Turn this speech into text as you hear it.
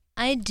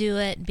I do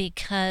it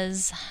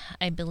because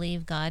I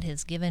believe God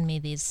has given me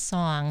these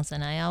songs,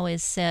 and I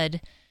always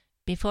said,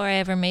 before I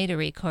ever made a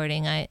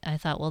recording, I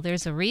thought, well,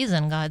 there's a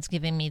reason God's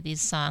giving me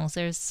these songs.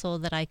 There's so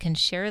that I can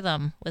share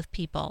them with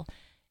people.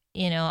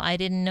 I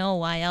didn't know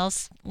why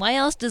else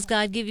does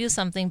God give you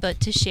something but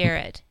to share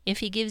it. If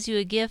he gives you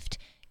a gift,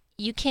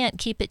 you can't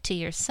keep it to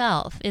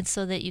yourself. It's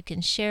so that you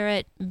can share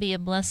it, be a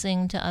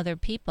blessing to other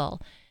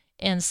people.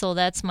 And so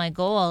that's my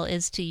goal,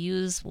 is to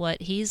use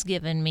what he's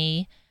given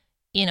me.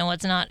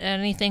 It's not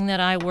anything that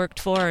I worked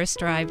for or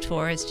strived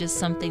for. It's just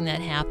something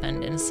that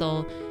happened. And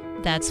so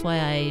that's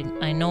why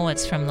I know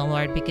it's from the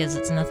Lord, because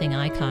it's nothing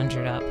I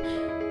conjured up.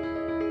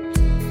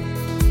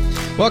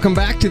 Welcome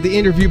back to the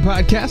Interview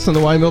Podcast on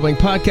the Y Milbank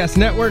Podcast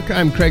Network.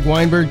 I'm Craig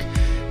Weinberg.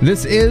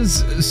 This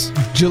is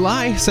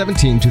July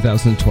 17,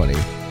 2020.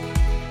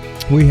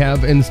 We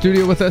have in the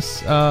studio with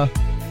us a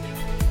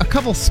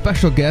couple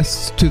special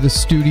guests to the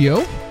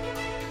studio.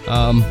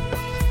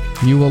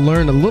 You will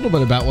learn a little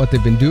bit about what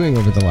they've been doing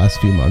over the last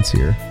few months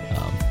here.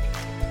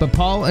 But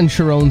Paul and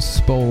Shirone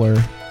Spolar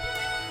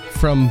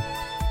from...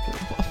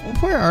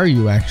 Where are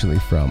you actually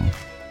from?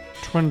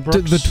 Twin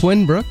Brooks. The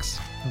Twin Brooks?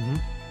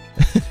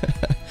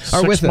 Mm-hmm. Are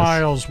 6 with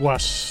miles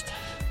west.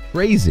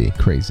 Crazy.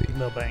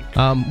 Milbank.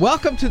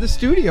 Welcome to the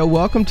studio.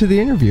 Welcome to the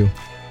interview.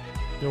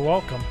 You're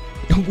welcome.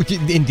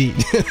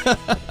 Indeed. Great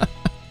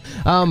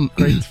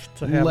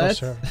to have us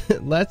here.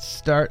 Let's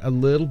start a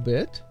little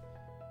bit.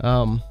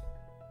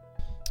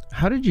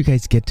 How did you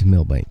guys get to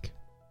Milbank?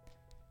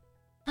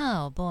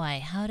 Oh,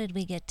 boy, how did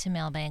we get to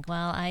Milbank?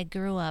 Well, I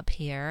grew up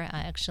here,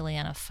 actually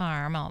on a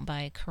farm out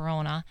by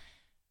Corona.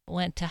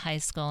 Went to high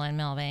school in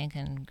Milbank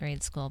and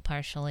grade school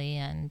partially,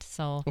 and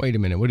so... Wait a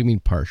minute, what do you mean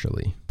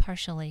partially?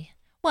 Partially.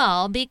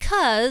 Well,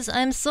 because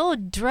I'm so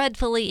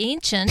dreadfully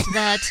ancient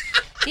that,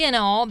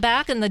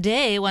 back in the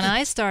day when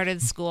I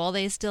started school,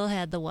 they still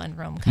had the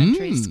one-room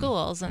country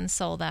schools, and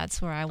so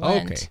that's where I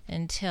went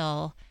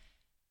until,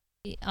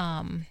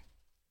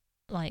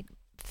 like,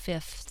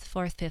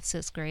 4th, 5th,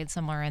 6th grade,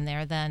 somewhere in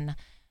there. Then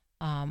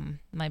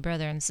my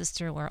brother and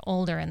sister were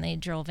older, and they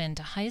drove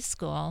into high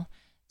school.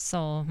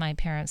 So my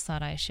parents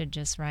thought I should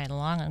just ride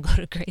along and go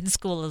to grade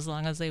school as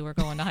long as they were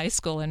going to high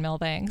school in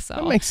Milbank. So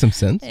that makes some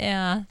sense.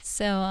 Yeah.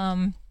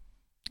 So,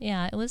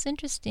 it was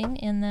interesting.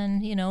 And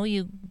then,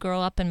 you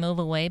grow up and move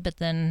away, but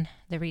then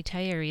the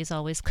retirees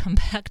always come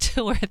back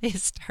to where they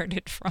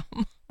started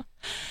from.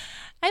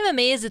 I'm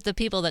amazed at the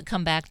people that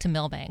come back to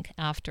Milbank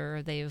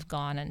after they've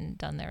gone and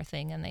done their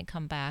thing, and they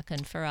come back.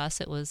 And for us,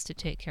 it was to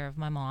take care of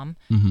my mom.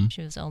 Mm-hmm.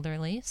 She was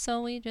elderly.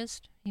 So he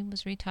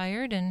was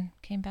retired and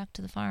came back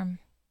to the farm.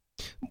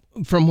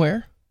 From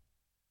where?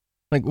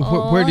 Like,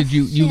 where did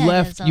you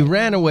left? You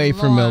ran away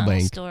from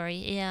Milbank. Story,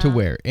 yeah. To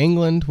where?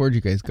 England? Where'd you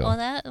guys go? Oh,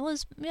 that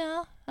was,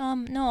 no.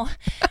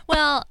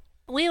 Well,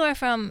 we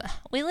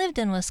lived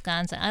in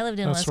Wisconsin. I lived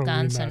in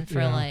Wisconsin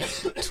for like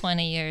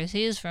 20 years.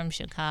 He was from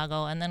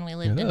Chicago, and then we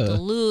lived in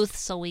Duluth,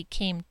 so we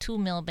came to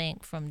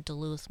Milbank from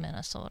Duluth,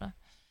 Minnesota.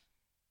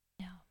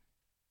 Yeah.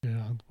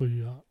 Yeah,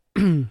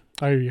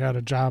 I had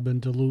a job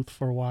in Duluth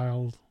for a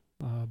while,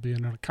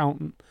 being an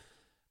accountant.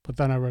 But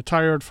then I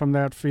retired from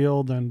that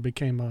field and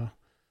became a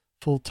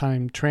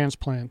full-time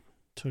transplant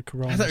to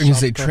Corona. I thought you were going to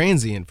say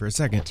transient for a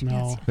second.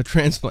 No. But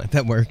transplant,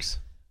 that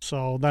works.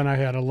 So then I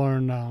had to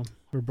learn,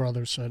 her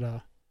brother said,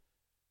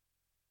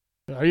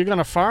 are you going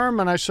to farm?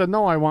 And I said,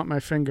 no, I want my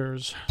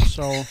fingers.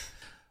 So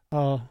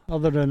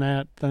other than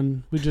that,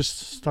 then we just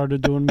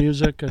started doing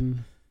music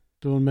and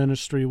doing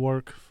ministry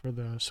work for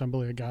the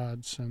Assembly of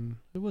Gods, and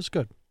it was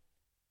good.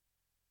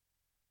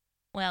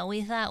 Well,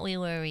 we thought we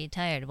were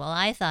retired. Well,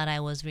 I thought I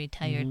was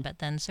retired, but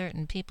then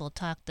certain people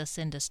talked us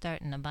into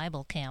starting a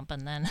Bible camp,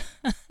 and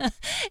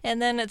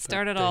then it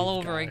started all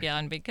over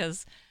again,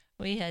 because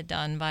we had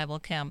done Bible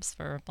camps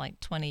for like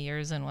 20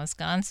 years in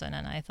Wisconsin,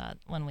 and I thought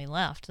when we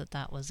left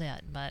that was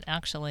it. But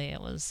actually, it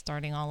was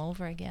starting all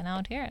over again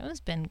out here. It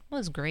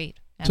was great,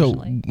 actually.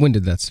 So when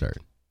did that start?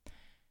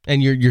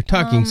 And you're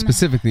talking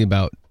specifically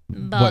about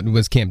what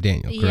was Camp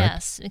Daniel, correct?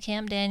 Yes,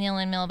 Camp Daniel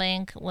in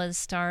Milbank was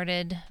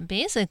started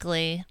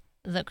basically.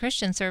 The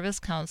Christian Service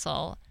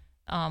Council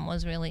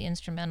was really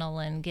instrumental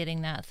in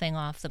getting that thing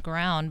off the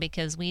ground,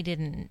 because we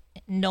didn't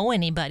know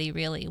anybody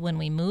really when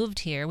we moved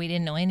here. We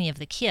didn't know any of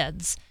the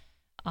kids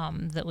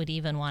that would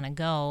even want to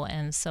go,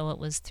 and so it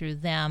was through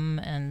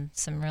them and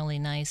some really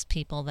nice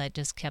people that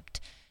just kept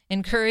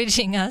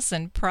encouraging us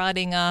and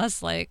prodding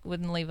us, like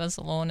wouldn't leave us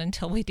alone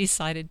until we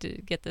decided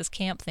to get this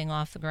camp thing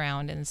off the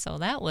ground. And so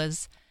that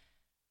was...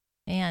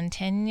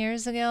 10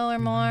 years ago or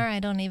more?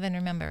 I don't even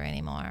remember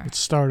anymore. It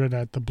started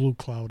at the Blue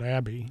Cloud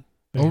Abbey.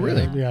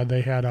 Really?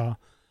 They had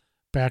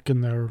back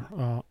in their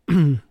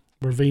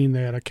ravine,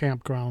 they had a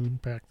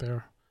campground back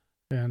there.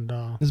 And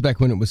this is back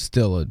when it was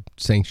still a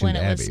sanctioned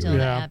abbey. Was still an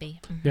abbey.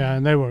 Mm-hmm. Yeah,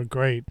 and they were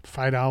great.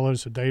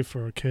 $5 a day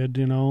for a kid,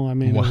 I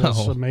mean, It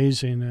was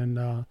amazing.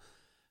 And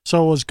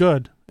so it was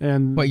good.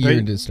 And what year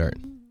did it start?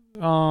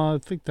 I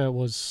think that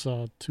was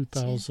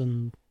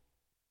 2000.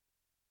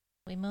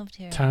 We moved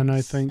here 10,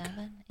 I think.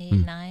 7, 8,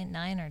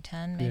 9 or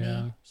 10 maybe.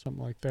 Yeah,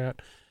 something like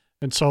that.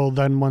 And so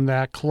then when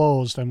that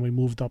closed, then we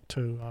moved up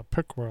to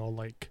Pickerel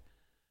Lake,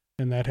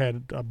 and that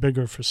had a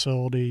bigger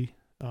facility.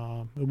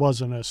 It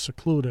wasn't as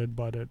secluded,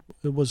 but it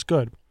was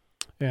good.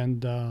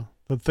 And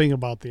the thing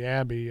about the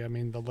Abbey, I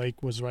mean, the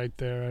lake was right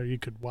there. You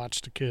could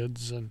watch the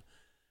kids, and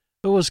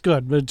it was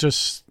good. But it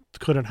just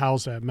couldn't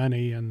house that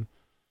many, and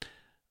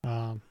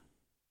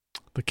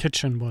the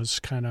kitchen was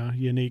kind of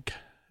unique.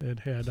 It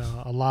had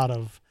a lot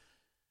of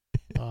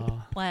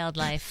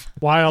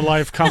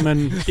wildlife come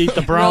and eat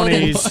the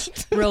brownies.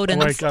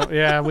 Rodents. Wake up.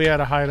 Yeah, we had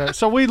to hide it.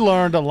 So we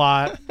learned a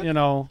lot,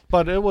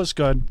 but it was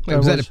good. Wait,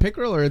 was that at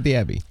Pickerel or at the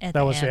Abbey?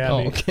 That was the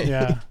Abbey. Oh, okay.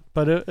 Yeah,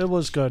 but it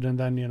was good. And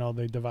then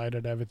they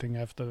divided everything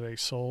after they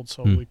sold,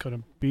 so we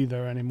couldn't be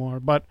there anymore.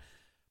 But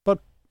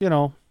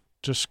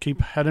just keep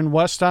heading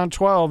west on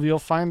 12. You'll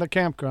find the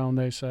campground,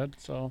 they said.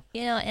 So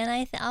and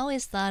I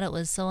always thought it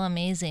was so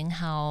amazing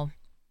how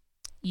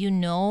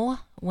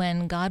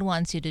when God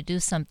wants you to do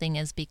something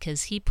is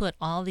because he put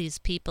all these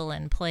people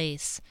in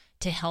place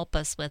to help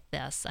us with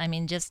this. I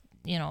mean, just,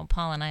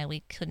 Paul and I, we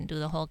couldn't do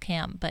the whole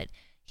camp, but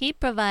he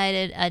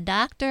provided a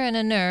doctor and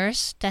a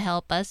nurse to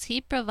help us.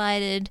 He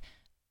provided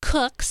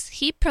cooks.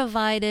 He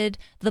provided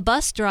the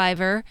bus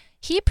driver.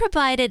 He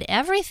provided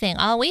everything.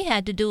 All we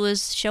had to do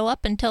was show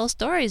up and tell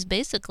stories,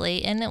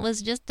 basically, and it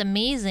was just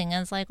amazing.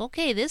 And it's like,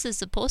 okay, this is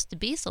supposed to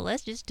be, so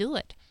let's just do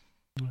it.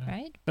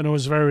 Right. And it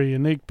was very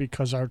unique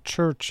because our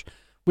church,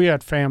 we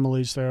had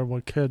families there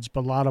with kids,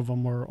 but a lot of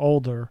them were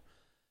older.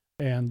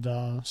 And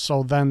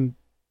so then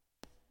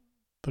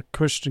the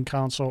Christian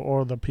Council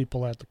or the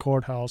people at the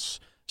courthouse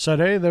said,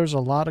 hey, there's a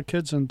lot of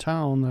kids in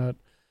town that,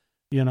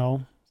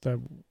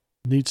 that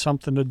need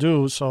something to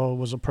do. So it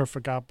was a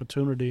perfect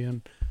opportunity.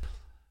 And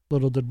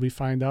little did we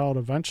find out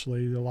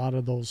eventually, a lot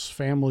of those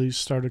families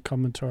started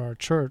coming to our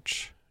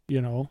church,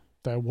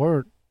 that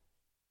weren't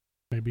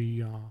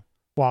maybe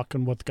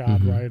walking with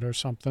God, right, or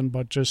something,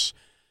 but just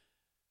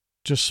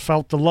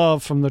felt the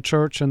love from the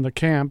church and the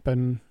camp,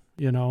 and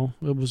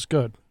it was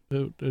good.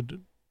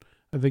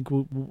 I think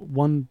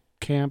one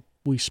camp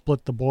we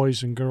split the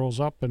boys and girls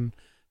up, and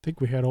I think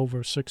we had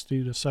over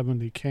 60 to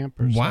 70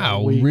 campers.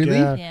 Wow, really?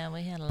 Yeah,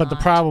 we had a lot. But the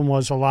problem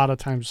was a lot of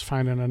times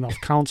finding enough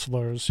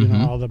counselors. You know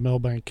how the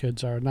Millbank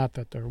kids are. Not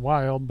that they're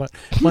wild, but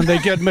when they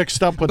get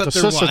mixed up with the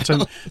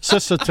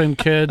Sisseton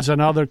kids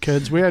and other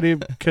kids, we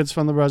had kids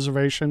from the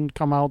reservation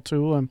come out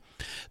too, and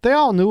they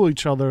all knew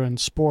each other in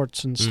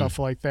sports and stuff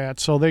like that.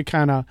 So they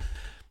kind of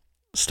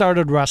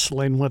started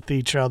wrestling with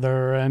each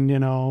other, and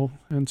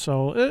and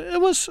so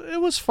it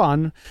was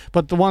fun.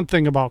 But the one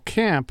thing about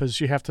camp is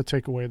you have to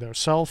take away their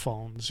cell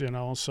phones,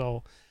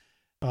 so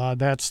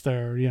that's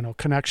their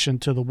connection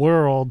to the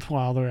world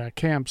while they're at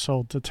camp.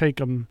 So to take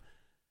them,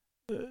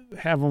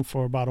 have them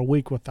for about a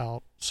week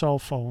without cell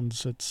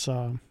phones, it's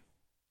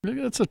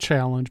a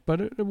challenge, but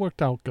it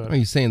worked out good. Are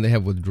you saying they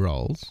have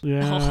withdrawals?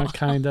 Yeah,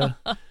 kind of.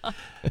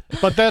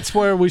 But that's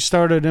where we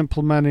started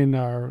implementing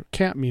our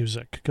camp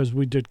music, because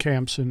we did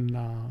camps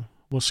in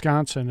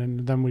Wisconsin,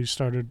 and then we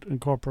started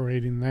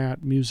incorporating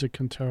that music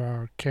into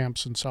our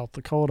camps in South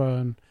Dakota,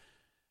 and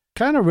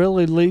kind of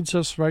really leads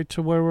us right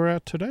to where we're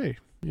at today,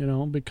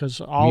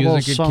 because all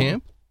music those at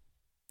camp?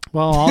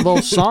 Well, all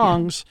those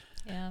songs,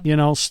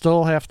 Yeah.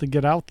 Still have to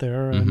get out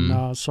there,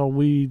 and so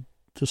we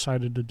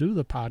decided to do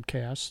the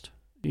podcast,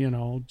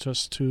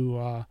 just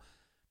to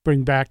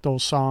bring back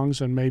those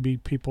songs, and maybe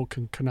people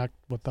can connect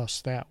with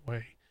us that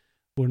way.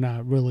 We're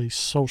not really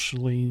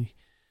socially,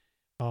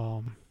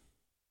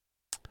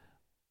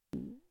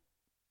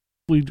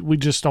 we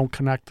just don't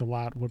connect a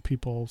lot with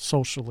people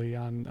socially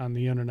on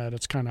the internet.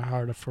 It's kind of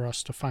harder for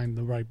us to find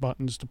the right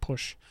buttons to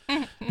push,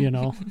 and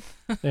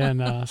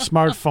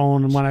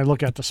smartphone. And when I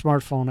look at the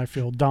smartphone, I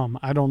feel dumb.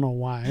 I don't know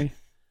why.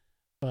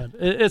 But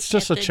it's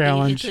just a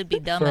challenge. It could be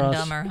Dumb and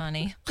Dumber,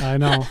 honey. I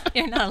know.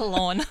 You're not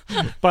alone.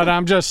 But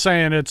I'm just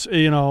saying it's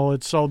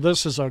so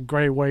this is a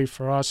great way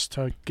for us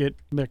to get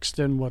mixed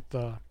in with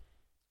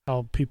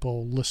how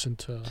people listen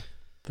to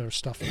their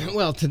stuff.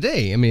 Well,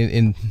 today, I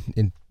mean,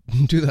 in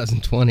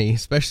 2020,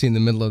 especially in the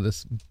middle of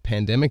this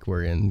pandemic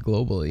we're in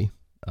globally,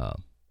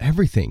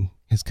 everything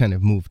has kind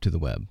of moved to the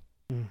web.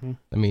 Mm-hmm.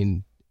 I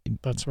mean,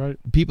 that's right.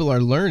 People are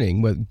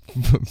learning,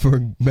 for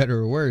better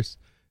or worse,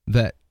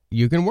 that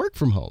you can work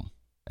from home.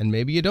 And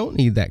maybe you don't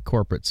need that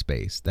corporate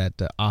space, that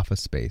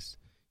office space.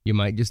 You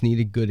might just need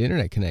a good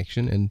internet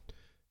connection and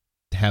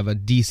have a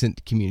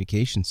decent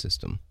communication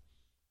system.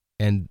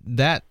 And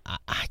that,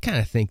 I kind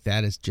of think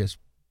that is just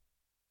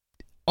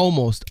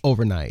almost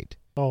overnight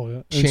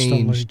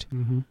changed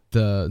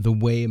the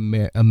way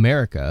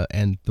America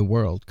and the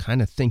world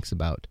kind of thinks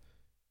about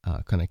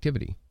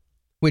connectivity,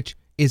 which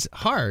is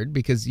hard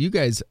because you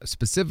guys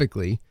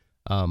specifically,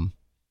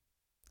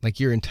 like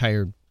your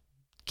entire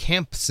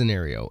camp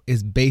scenario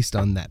is based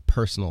on that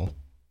personal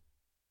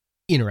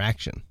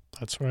interaction.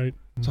 That's right.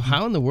 Mm-hmm. So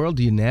how in the world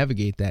do you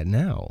navigate that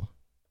now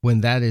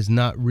when that is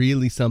not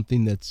really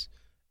something that's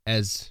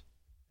as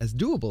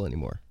doable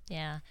anymore?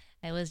 Yeah,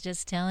 I was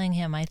just telling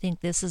him, I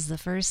think this is the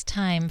first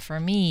time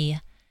for me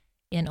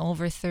in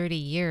over 30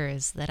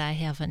 years that I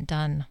haven't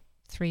done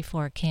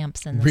 3-4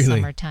 camps in the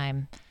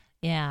summertime.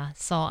 Yeah,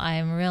 so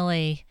I'm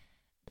really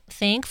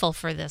thankful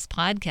for this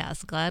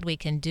podcast. Glad we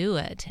can do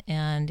it.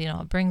 And,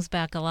 it brings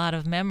back a lot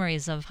of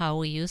memories of how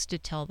we used to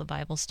tell the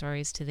Bible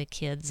stories to the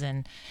kids.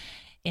 And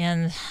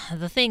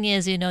the thing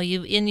is,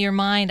 you in your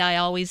mind, I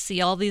always see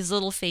all these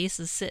little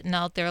faces sitting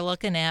out there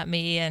looking at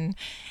me, and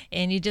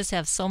you just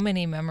have so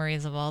many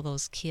memories of all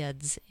those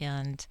kids.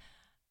 And,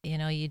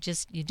 you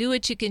do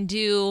what you can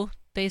do,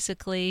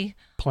 basically.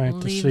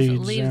 Plant the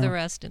seeds. Leave the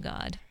rest to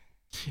God.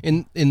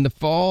 In the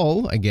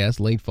fall, I guess,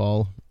 late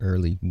fall,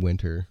 early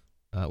winter,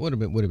 would have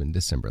been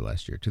December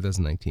last year,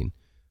 2019.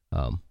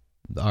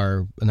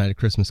 Our Night of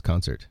Christmas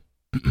concert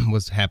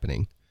was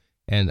happening,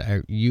 and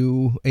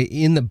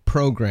in the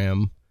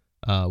program,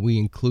 we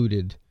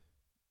included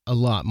a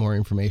lot more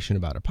information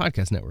about our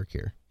podcast network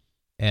here,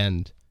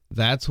 and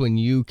that's when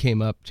you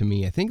came up to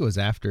me. I think it was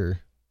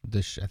after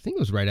I think it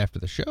was right after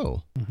the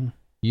show. Mm-hmm.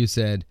 You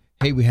said,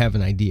 "Hey, we have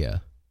an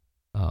idea.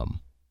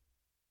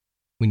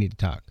 We need to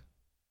talk."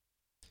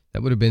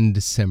 That would have been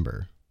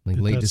December,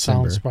 late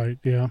December. Sounds right,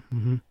 yeah.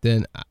 Mm-hmm.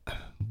 Then,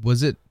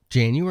 was it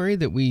January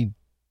that we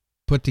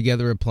put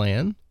together a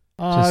plan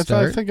to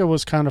start? I think it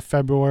was kind of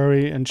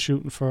February and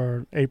shooting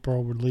for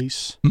April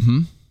release.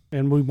 Mm-hmm.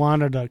 And we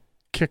wanted to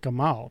kick them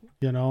out,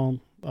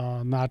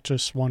 not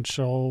just one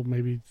show,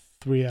 maybe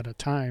 3 at a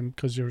time,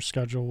 because your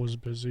schedule was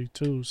busy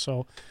too.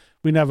 So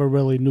we never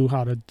really knew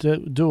how to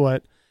do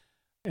it.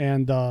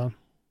 And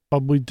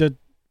but we did,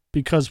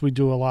 because we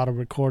do a lot of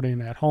recording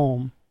at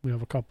home. We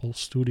have a couple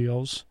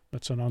studios.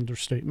 That's an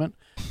understatement.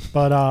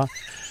 But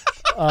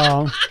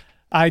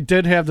I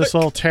did have this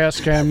little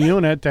Tascam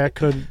unit that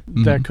could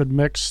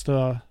mix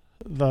the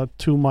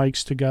 2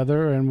 mics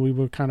together, and we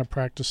were kind of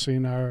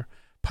practicing our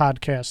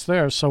podcast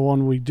there. So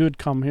when we did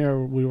come here,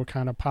 we were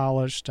kind of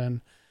polished.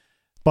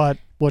 But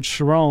with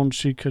Shirone,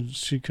 she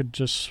could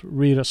just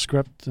read a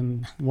script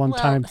and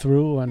time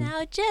through. And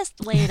now just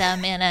wait a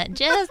minute,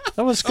 just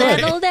that was good.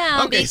 Settle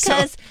down, okay,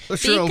 because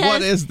Shirone,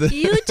 what is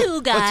you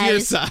two guys, what's your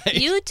side?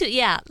 You two,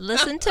 yeah,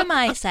 listen to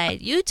my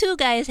side. You two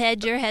guys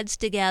had your heads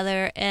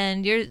together,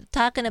 and you're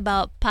talking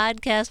about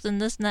podcast and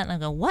this and that. And I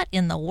go, what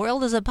in the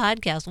world is a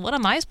podcast? What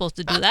am I supposed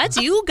to do? That's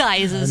you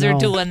guys are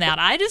doing that.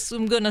 I just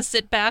am going to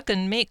sit back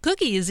and make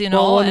cookies,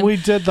 Well, when we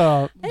did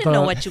I didn't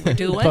know what you were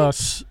doing.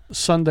 The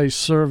Sunday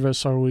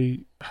service, or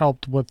we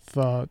helped with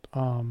the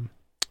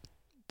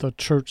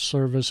church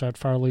service at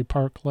Farley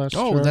Park last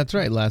year. Oh, that's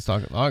right, last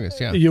August,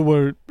 yeah.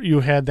 You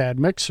had that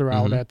mixer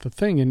out Mm-hmm. at the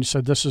thing, and you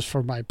said, "This is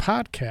for my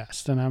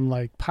podcast," and I'm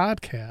like,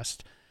 "Podcast?"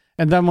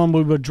 And then when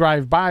we would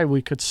drive by,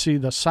 we could see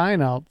the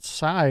sign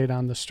outside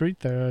on the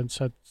street there and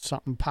said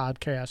something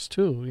podcast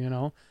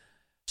too,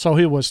 So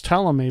he was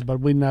telling me,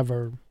 but we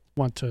never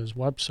went to his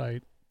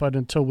website. But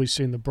until we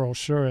seen the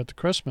brochure at the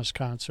Christmas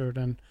concert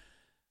and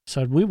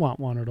said, we want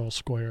one of those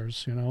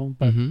squares, But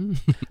Mm-hmm.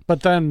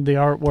 but then the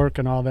artwork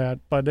and all that.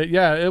 But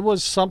it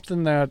was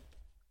something that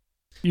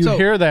you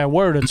hear that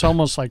word, it's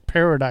almost like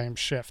paradigm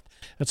shift.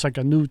 It's like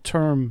a new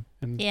term.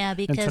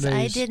 Because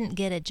I didn't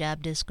get a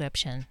job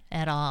description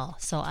at all,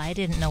 so I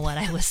didn't know what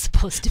I was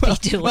supposed to be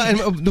doing. Well,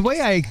 and the way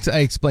I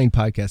explain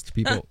podcasts to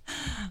people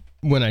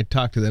when I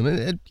talk to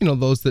them,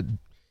 those that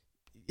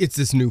it's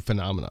this new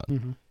phenomenon.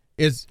 Mm-hmm.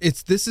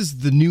 This is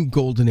the new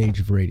golden age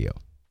of radio.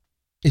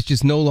 It's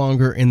just no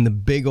longer in the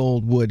big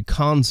old wood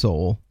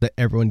console that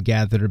everyone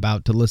gathered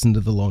about to listen to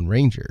the Lone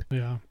Ranger.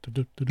 Yeah.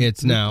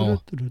 It's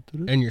now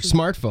in your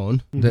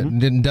smartphone,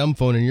 the dumb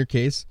phone in your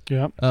case.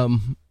 Yeah.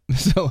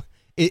 So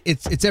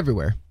it's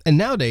everywhere. And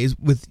nowadays,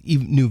 with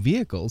even new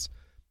vehicles,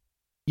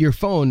 your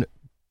phone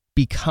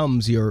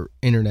becomes your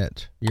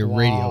internet, your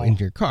radio in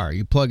your car.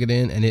 You plug it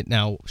in, and it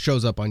now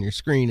shows up on your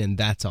screen, and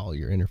that's all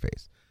your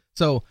interface.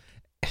 So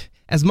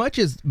as much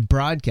as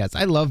broadcast,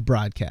 I love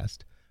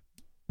broadcast.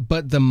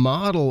 But the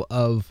model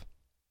of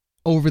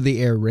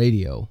over-the-air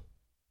radio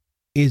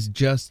is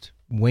just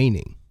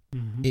waning.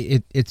 Mm-hmm.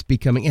 It's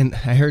becoming, and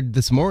I heard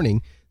this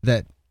morning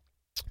that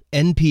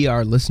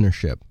NPR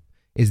listenership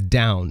is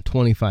down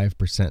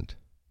 25%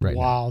 right now.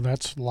 Wow,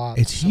 that's a lot.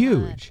 It's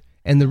huge.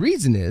 And the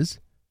reason is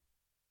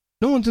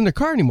no one's in their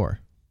car anymore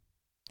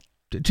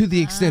to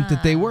the extent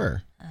that they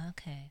were.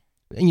 Okay.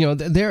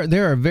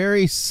 There are a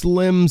very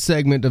slim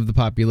segment of the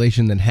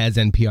population that has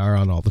NPR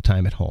on all the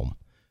time at home.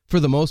 For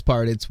the most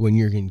part, it's when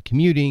you're in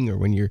commuting or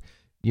when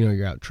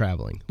you're out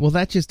traveling. Well,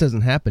 that just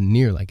doesn't happen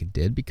near like it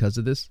did because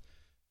of this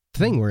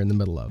thing we're in the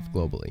middle of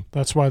globally.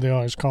 That's why they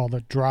always call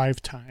it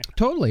drive time.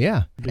 Totally,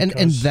 yeah. And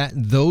that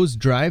those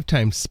drive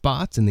time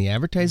spots in the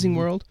advertising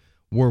world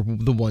were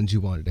the ones you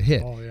wanted to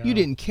hit. Oh, yeah. You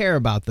didn't care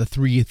about the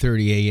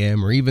 3:30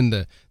 a.m. or even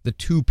the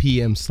 2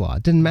 p.m. slot.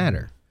 It didn't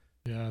matter.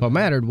 Yeah, what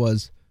mattered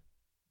was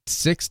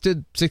 6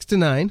 to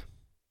 9.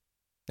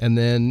 And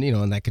then,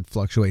 and that could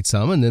fluctuate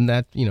some. And then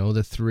that,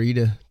 the 3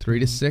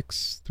 to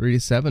 6, 3 to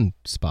 7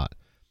 spot.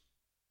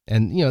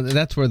 And,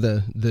 that's where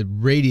the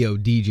radio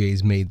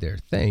DJs made their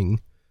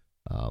thing.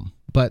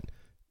 But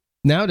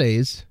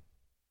nowadays,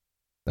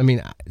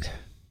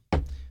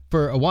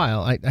 for a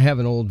while, I have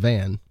an old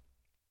van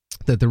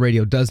that the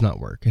radio does not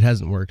work. It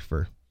hasn't worked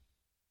for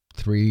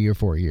 3 or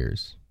 4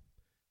 years.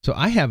 So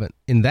I haven't,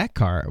 in that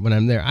car, when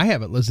I'm there, I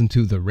haven't listened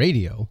to the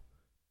radio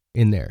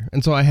in there.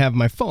 And so I have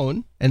my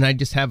phone, and I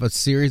just have a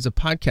series of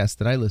podcasts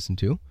that I listen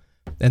to,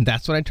 and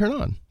that's what I turn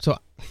on. So,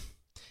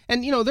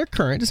 and, they're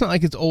current. It's not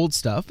like it's old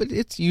stuff.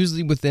 It's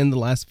usually within the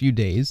last few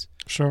days.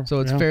 Sure. So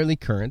it's fairly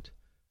current.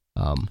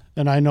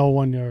 And I know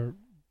when you're,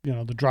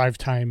 the drive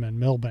time in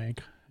Millbank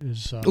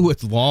is...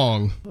 it's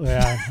long.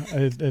 Yeah,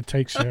 it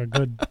takes you a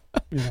good,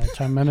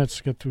 10 minutes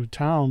to get through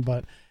town,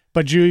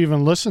 But you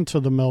even listen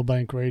to the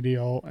Millbank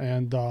radio,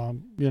 and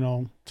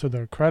to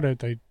their credit,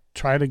 they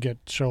try to get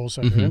shows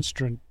that are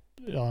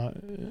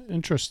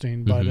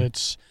interesting. But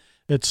it's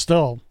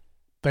still,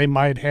 they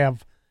might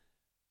have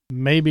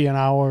maybe an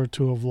hour or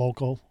two of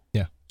local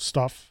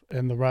stuff,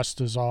 and the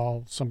rest is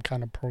all some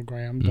kind of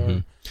programmed.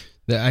 Or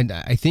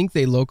I think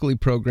they locally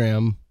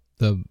program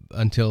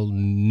until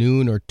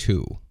noon or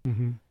 2,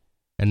 and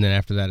then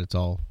after that, it's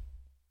all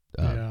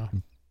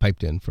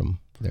piped in from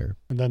their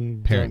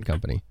parent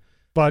company.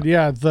 But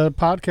the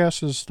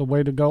podcast is the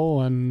way to go,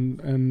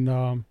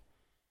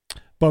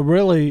 but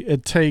really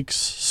it takes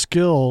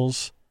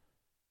skills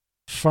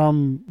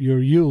from your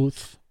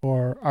youth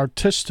or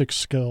artistic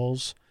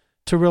skills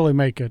to really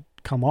make it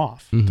come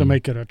off, to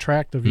make it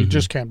attractive. You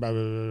just can't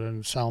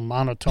sound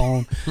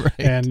monotone right.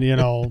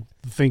 and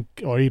think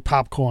or eat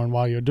popcorn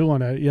while you're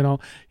doing it. You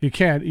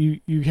can't.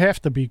 You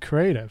have to be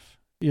creative.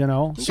 You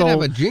can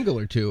have a jingle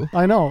or two.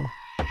 I know.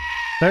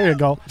 There you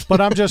go.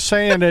 But I'm just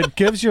saying it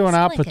gives you an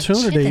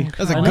opportunity.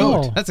 That's a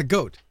goat. That's a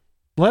goat.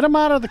 Let him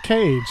out of the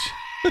cage.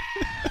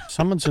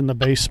 Someone's in the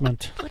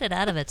basement. Put it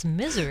out of its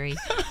misery.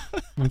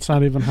 It's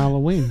not even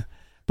Halloween.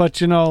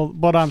 But,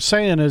 what I'm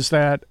saying is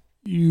that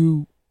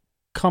you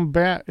come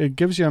back. It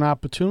gives you an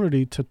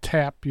opportunity to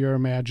tap your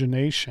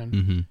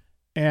imagination.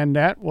 And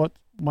that what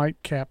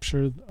might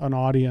capture an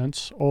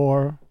audience,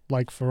 or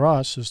like for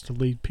us, is to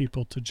lead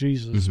people to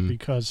Jesus,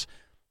 because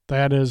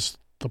that is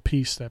the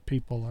piece that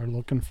people are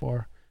looking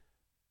for,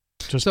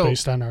 just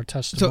based on our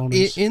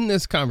testimonies. So in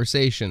this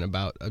conversation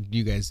about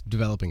you guys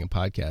developing a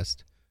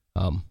podcast,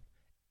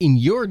 in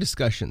your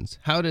discussions,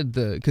 how did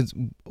because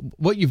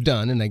what you've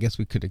done, and I guess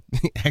we could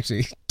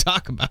actually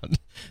talk about,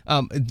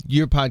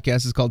 your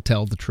podcast is called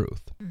Tell the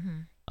Truth.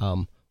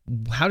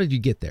 How did you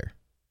get there?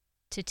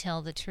 To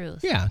tell the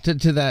truth. Yeah,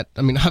 to that.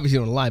 I mean, obviously you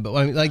don't want to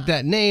lie, but like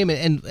that name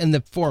and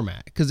the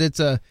format, because it's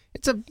a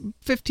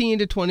 15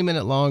 to 20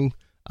 minute long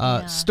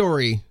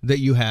story that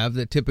you have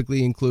that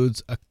typically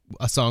includes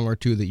a song or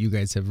two that you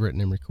guys have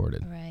written and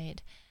recorded. Right.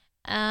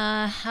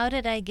 How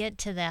did I get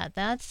to that?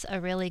 That's a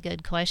really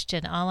good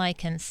question. All I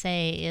can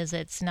say is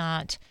it's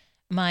not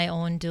my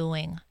own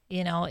doing.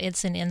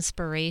 It's an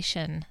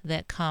inspiration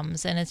that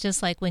comes. And it's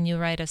just like when you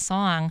write a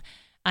song,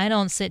 I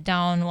don't sit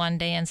down one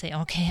day and say,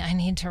 okay, I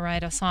need to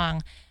write a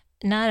song.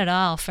 Not at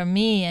all. For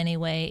me,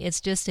 anyway,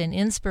 it's just an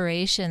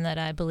inspiration that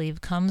I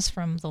believe comes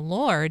from the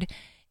Lord.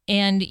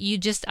 And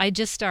I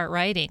just start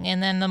writing.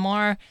 And then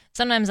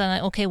sometimes I'm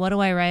like, okay, what do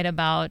I write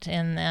about?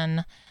 And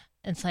then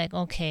it's like,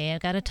 okay, I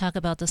got to talk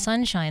about the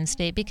Sunshine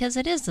State, because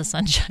it is the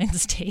Sunshine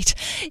State,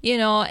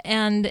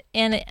 and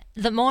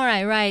the more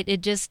I write,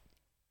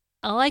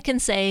 all I can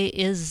say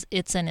is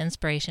it's an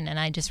inspiration, and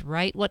I just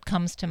write what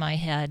comes to my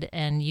head,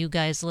 and you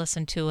guys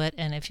listen to it,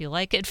 and if you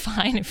like it,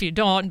 fine. If you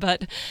don't,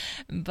 but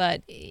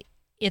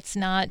it's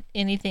not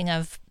anything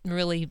I've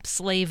really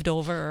slaved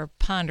over or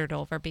pondered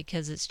over,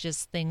 because it's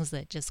just things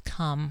that just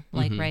come,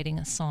 like writing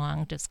a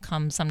song just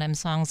comes.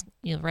 Sometimes songs,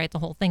 you write the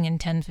whole thing in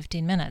 10,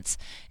 15 minutes,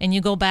 and you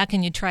go back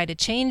and you try to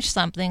change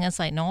something. It's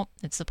like, nope,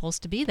 it's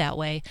supposed to be that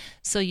way.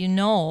 So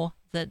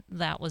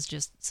that was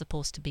just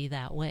supposed to be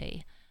that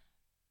way.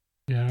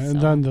 Yeah,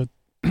 and then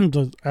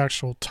the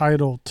actual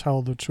title,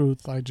 Tell the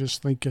Truth, I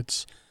just think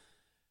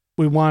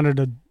we wanted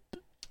to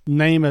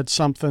name it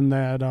something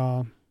that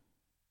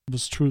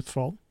was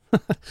truthful,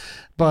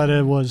 but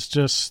it was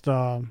just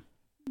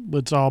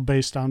it's all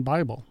based on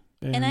Bible.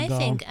 And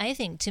I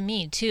think to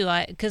me too,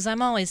 because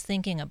I'm always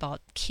thinking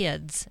about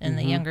kids and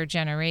the younger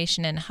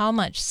generation and how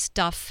much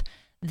stuff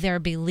they're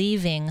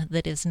believing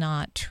that is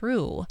not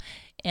true.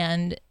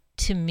 And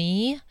to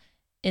me,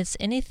 it's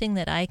anything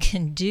that I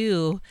can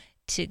do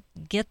to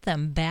get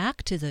them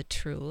back to the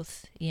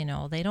truth.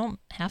 They don't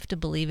have to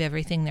believe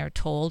everything they're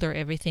told or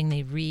everything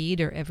they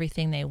read or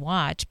everything they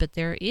watch, but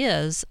there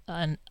is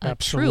a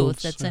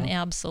truth that's an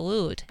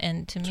absolute.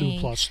 And to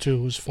me, 2 +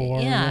 2 is 4.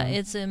 Yeah,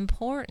 it's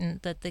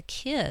important that the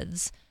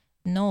kids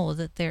know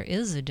that there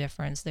is a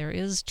difference. There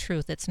is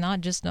truth. It's not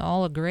just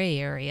all a gray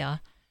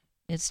area.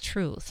 It's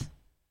truth.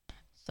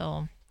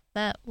 So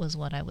that was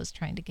what I was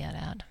trying to get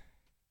at.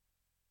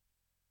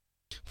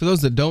 For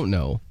those that don't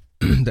know,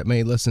 that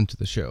may listen to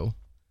the show,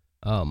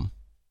 as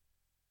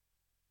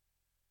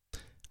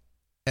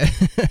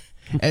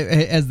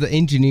the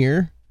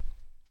engineer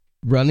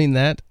running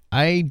that,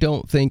 I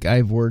don't think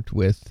I've worked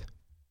with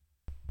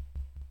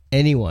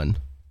anyone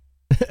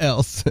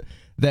else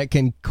that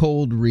can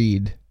cold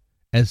read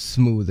as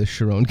smooth as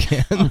Shirone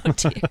can. Oh,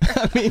 dear.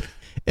 I mean,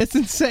 it's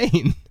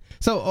insane.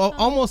 So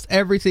almost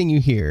everything you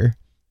hear,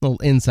 little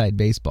inside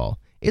baseball,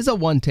 is a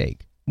one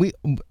take.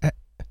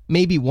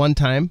 Maybe one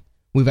time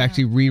We've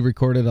actually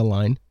re-recorded a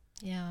line.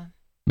 Yeah.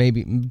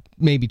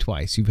 Maybe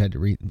twice. You've had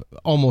to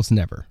almost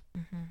never.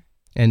 Mm-hmm.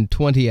 And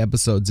 20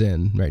 episodes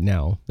in right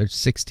now. There's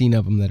 16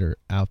 of them that are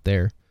out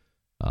there.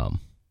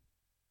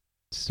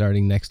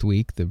 Starting next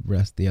week,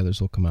 the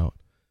others will come out.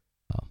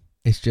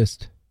 It's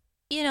just...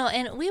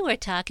 And we were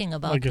talking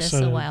about Like I this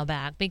said, a while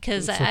back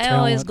because it's a I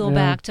always talent, go yeah.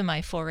 back to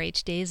my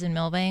 4-H days in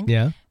Millbank.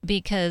 Yeah.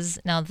 Because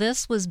now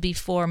this was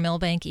before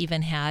Millbank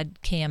even had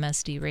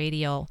KMSD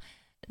radio.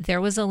 There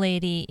was a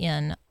lady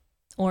in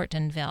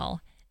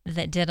Ortonville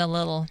that did a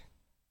little...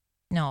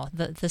 No,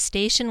 the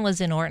station was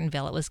in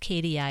Ortonville. It was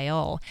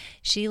KDIO.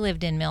 She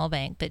lived in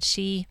Millbank, but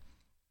she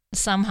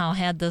somehow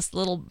had this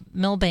little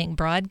Millbank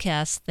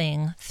broadcast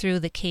thing through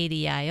the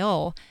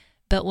KDIO.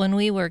 But when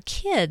we were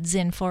kids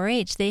in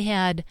 4-H, they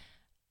had,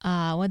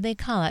 what'd they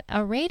call it?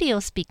 A radio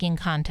speaking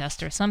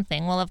contest or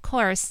something. Well, of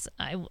course,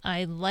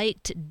 I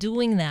liked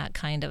doing that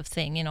kind of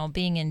thing,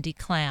 being in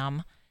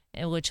declam,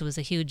 which was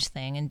a huge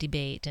thing, and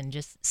debate and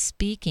just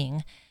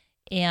speaking.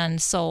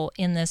 And so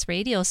in this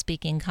radio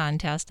speaking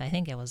contest, I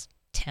think it was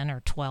 10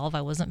 or 12.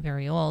 I wasn't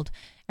very old.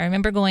 I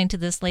remember going to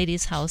this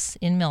lady's house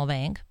in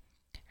Millbank.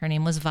 Her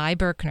name was Vi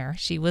Berkner.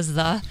 She was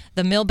the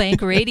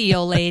Millbank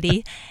radio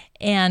lady,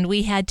 and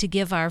we had to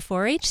give our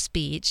 4-H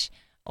speech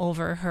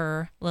over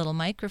her little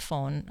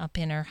microphone up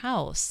in her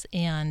house.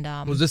 And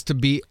was this to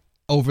be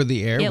over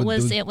the air? It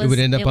would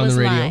end up on the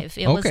radio? Live.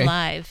 It was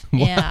live. Wow.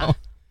 Yeah.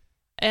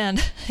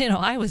 And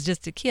I was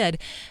just a kid,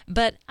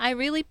 but I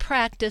really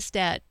practiced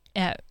at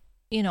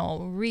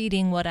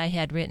reading what I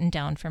had written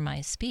down for my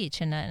speech,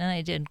 and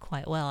I did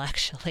quite well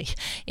actually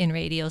in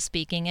radio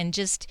speaking, and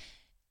just.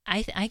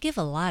 I give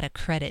a lot of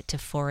credit to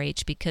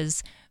 4-H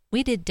because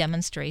we did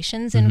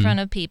demonstrations in front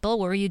of people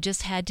where you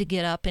just had to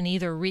get up and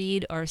either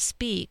read or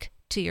speak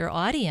to your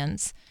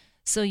audience.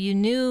 So you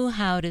knew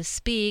how to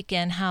speak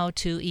and how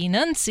to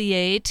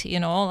enunciate,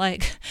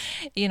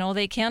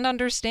 they can't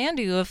understand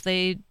you if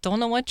they don't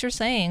know what you're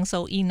saying.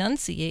 So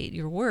enunciate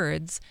your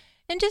words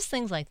and just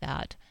things like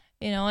that,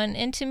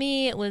 and to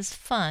me it was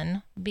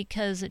fun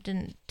because it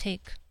didn't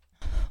take,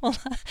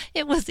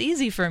 it was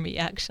easy for me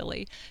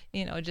actually,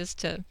 just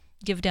to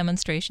give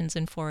demonstrations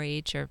in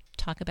 4-H or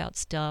talk about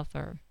stuff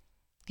or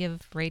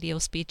give radio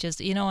speeches,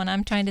 and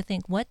I'm trying to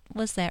think, what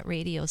was that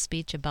radio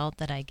speech about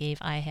that I gave?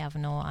 I have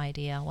no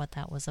idea what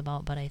that was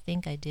about, but I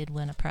think I did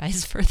win a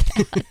prize for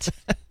that.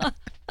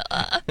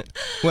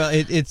 Well,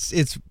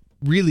 it's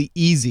really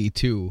easy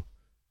to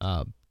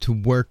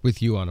work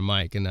with you on a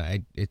mic,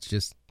 and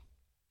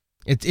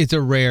it's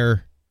a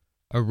rare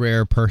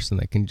person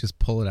that can just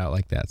pull it out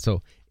like that.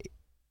 So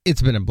it's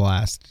been a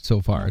blast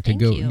so far to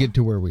get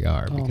to where we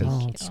are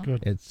because it's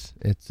good.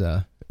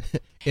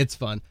 It's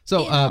fun.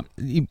 So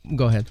you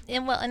go ahead.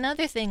 And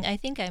another thing, I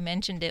think I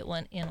mentioned it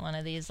in one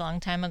of these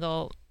long time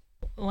ago.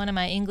 One of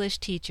my English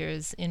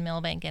teachers in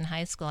Millbank in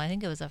high school, I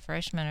think it was a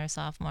freshman or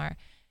sophomore.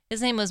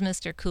 His name was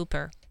Mr.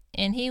 Cooper,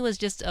 and he was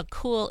just a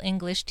cool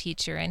English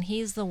teacher. And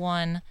he's the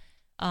one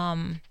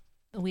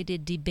we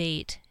did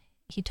debate.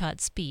 He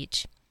taught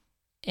speech.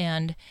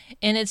 And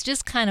it's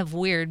just kind of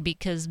weird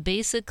because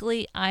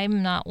basically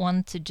I'm not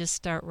one to just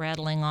start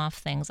rattling off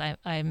things.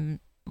 I'm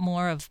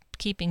more of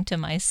keeping to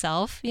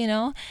myself,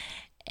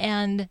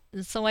 And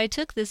so I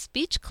took this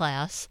speech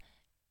class,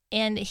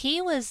 and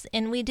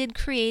we did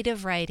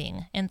creative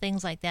writing and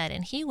things like that.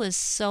 And he was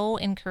so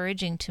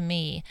encouraging to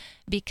me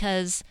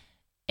because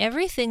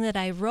everything that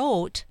I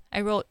wrote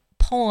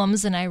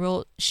poems and I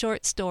wrote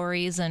short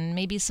stories and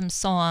maybe some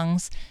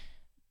songs.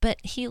 But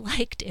he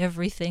liked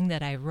everything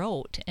that I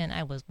wrote, and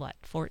I was,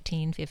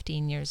 14,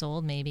 15 years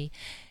old maybe,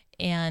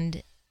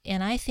 and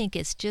I think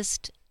it's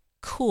just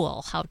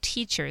cool how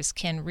teachers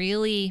can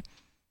really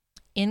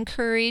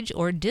encourage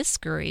or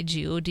discourage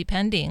you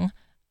depending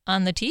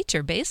on the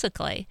teacher,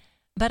 basically.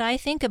 But I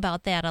think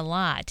about that a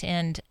lot,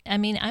 and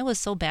I was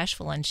so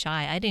bashful and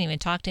shy, I didn't even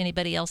talk to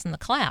anybody else in the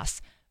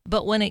class.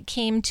 But when it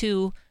came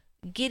to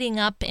getting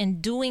up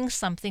and doing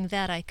something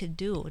that I could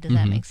do, does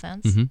that make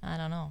sense? Mm-hmm. I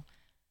don't know.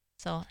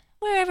 So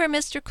wherever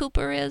Mr.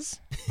 Cooper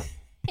is,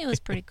 he was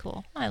pretty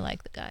cool. I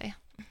like the guy.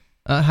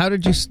 How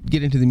did you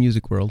get into the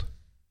music world,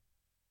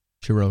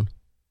 Shirone?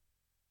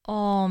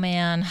 Oh,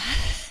 man.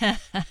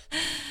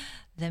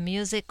 The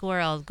music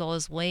world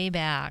goes way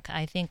back.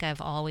 I think I've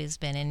always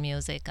been in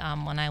music.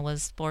 When I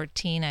was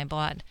 14, I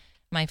bought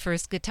my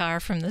first guitar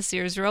from the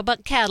Sears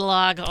Roebuck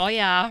catalog. Oh,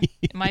 yeah.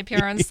 My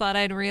parents thought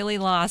I'd really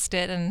lost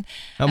it. And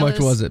how much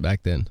was it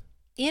back then?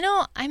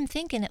 I'm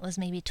thinking it was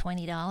maybe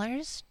 $20,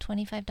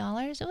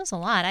 $25. It was a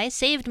lot. I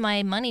saved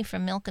my money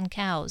from milking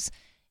cows,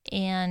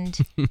 and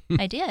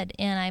I did.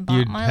 And I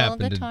bought my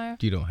little guitar.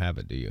 You don't have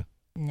it, do you?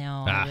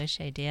 No, I wish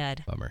I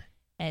did. Bummer.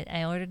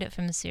 I ordered it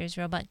from the Sears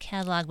Roebuck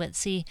catalog, but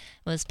see,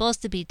 I was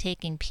supposed to be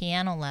taking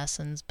piano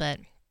lessons, but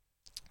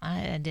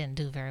I didn't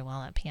do very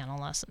well at piano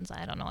lessons.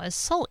 I don't know. I was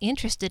so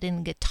interested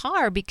in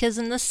guitar because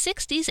in the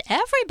 60s,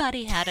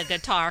 everybody had a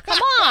guitar. Come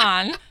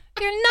on.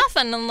 You're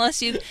nothing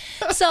unless you.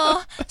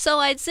 So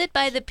I'd sit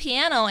by the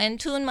piano and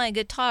tune my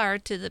guitar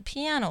to the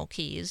piano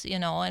keys,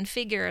 and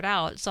figure it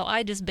out. So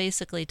I just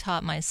basically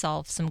taught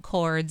myself some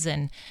chords,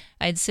 and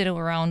I'd sit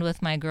around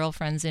with my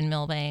girlfriends in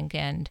Millbank.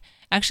 And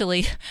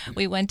actually,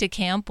 we went to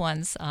camp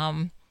once.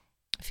 A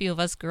few of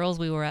us girls,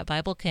 we were at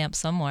Bible camp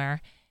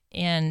somewhere,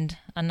 and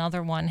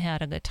another one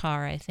had a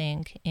guitar, I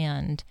think.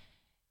 And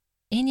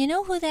you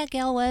know who that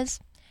gal was?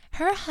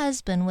 Her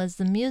husband was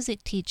the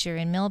music teacher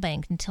in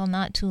Millbank until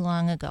not too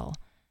long ago.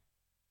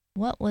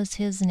 What was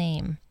his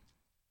name?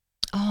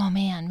 Oh,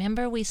 man,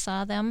 remember we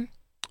saw them?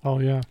 Oh,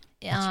 yeah.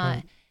 That's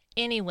right.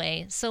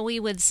 Anyway, so we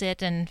would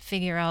sit and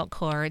figure out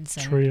chords.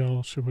 And,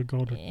 trio, so we'd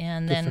go to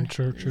different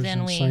churches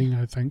and sing,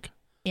 I think.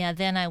 Yeah,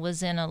 then I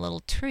was in a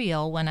little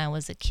trio when I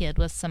was a kid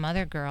with some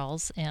other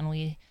girls, and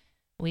we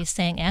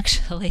sang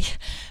actually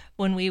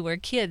when we were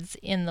kids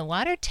in the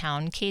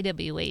Watertown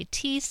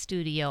KWAT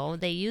studio.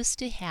 They used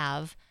to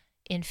have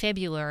in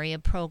February a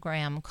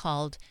program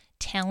called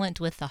Talent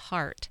with the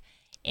Heart.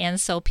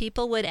 And so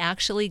people would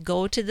actually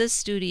go to the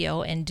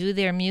studio and do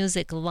their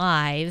music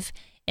live,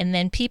 and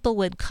then people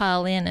would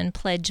call in and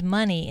pledge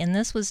money, and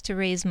this was to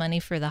raise money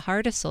for the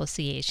Heart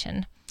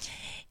Association.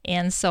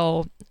 And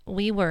so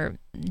we were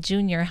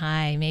junior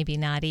high, maybe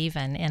not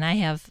even, and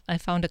I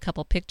found a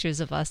couple pictures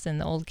of us in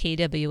the old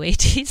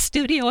KWAT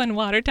studio in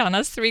Watertown,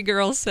 us three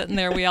girls sitting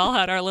there. We all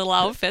had our little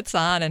outfits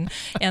on,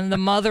 and the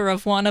mother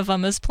of one of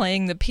them is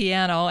playing the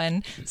piano,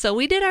 and so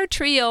we did our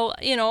trio,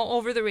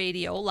 over the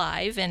radio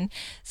live, and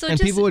so and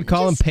people would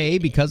call and pay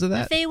because of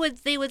that? They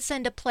would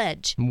send a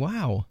pledge.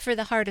 Wow. For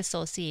the Heart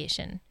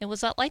Association. It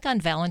was like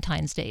on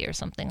Valentine's Day or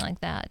something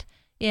like that.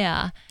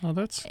 Yeah. Oh,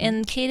 that's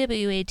and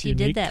KWAT unique.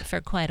 did that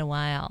for quite a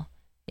while.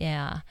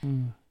 Yeah.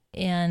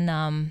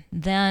 And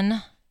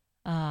then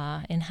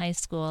in high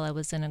school, I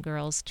was in a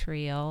girls'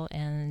 trio,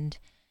 and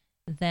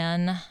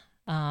then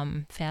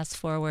fast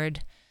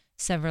forward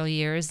several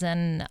years,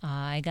 then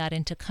I got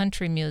into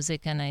country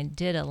music, and I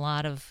did a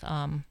lot of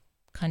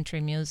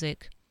country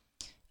music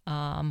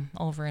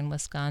over in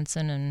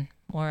Wisconsin and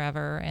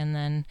wherever. And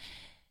then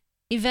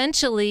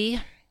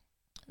eventually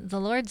the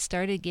Lord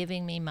started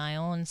giving me my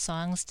own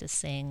songs to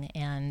sing,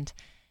 and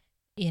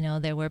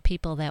there were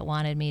people that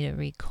wanted me to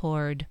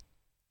record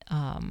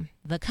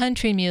the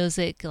country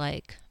music,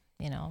 like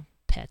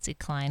Patsy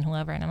Cline,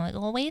 whoever, and I'm like,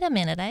 well, wait a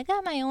minute, I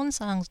got my own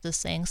songs to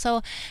sing.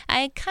 So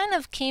I kind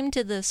of came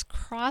to this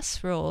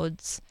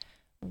crossroads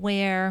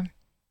where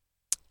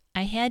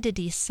I had to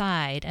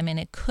decide. I mean,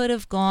 it could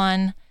have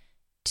gone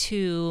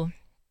to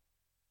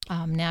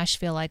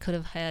Nashville. I could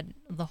have had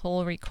the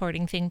whole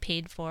recording thing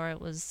paid for.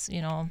 It was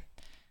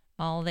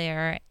all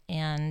there,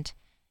 and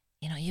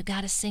you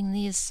got to sing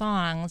these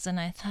songs. And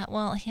I thought,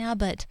 well, yeah,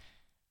 but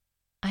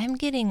I'm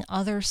getting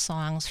other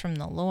songs from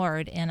the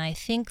Lord, and I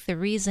think the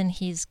reason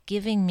He's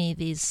giving me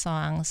these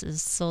songs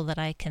is so that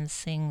I can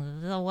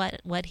sing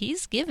what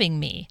He's giving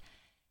me.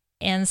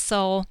 And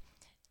so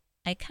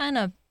I kind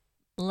of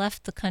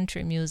left the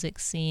country music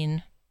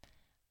scene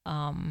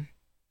and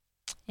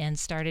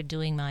started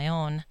doing my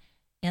own.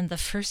 And the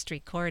first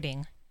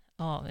recording,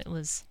 I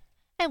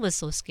was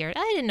so scared.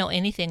 I didn't know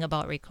anything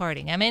about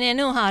recording. I mean, I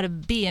knew how to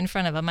be in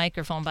front of a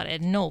microphone, but I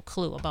had no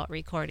clue about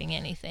recording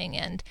anything.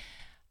 And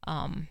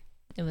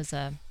it was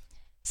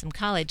some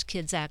college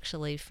kids,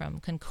 actually, from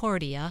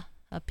Concordia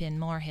up in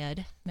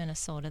Moorhead,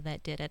 Minnesota,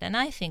 that did it. And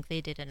I think they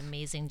did an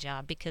amazing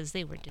job because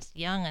they were just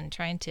young and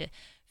trying to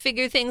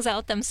figure things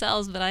out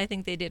themselves, but I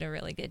think they did a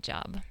really good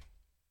job.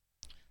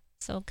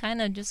 So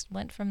kind of just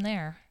went from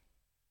there.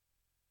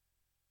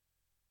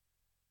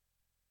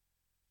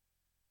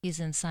 He's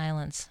in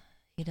silence.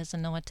 He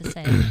doesn't know what to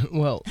say.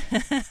 Well,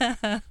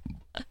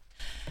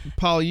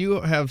 Paul,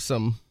 you have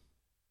some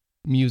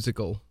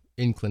musical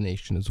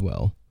inclination as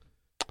well.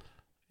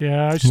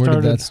 Yeah, Where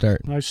did that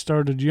start? I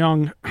started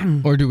young.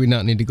 Or do we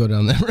not need to go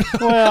down that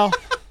road? Well,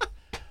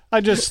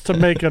 to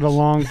make it a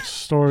long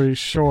story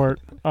short,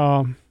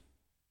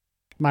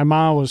 my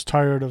mom was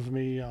tired of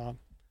me,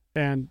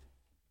 and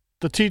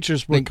the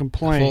teachers would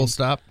complain. Full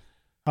stop?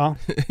 Huh?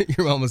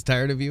 Your mom was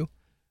tired of you?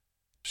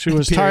 She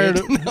was tired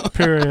of,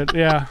 period,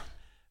 yeah.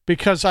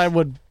 Because I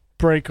would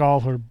break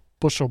all her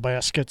bushel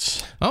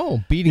baskets.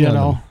 Oh, beating on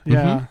them.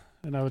 Yeah. Mm-hmm.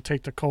 And I would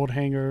take the coat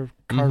hanger,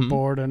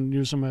 cardboard, and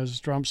use them as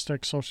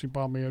drumsticks, so she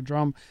bought me a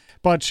drum.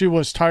 But she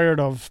was tired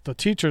of the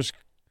teachers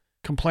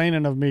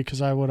complaining of me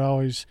because I would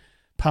always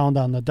pound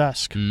on the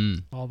desk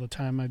all the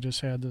time. I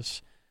just had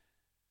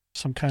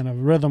some kind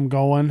of rhythm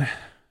going,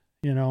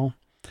 And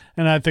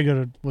I think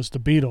it was the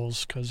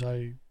Beatles because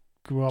I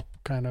grew up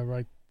kind of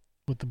right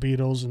with the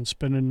Beatles and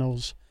spinning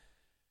those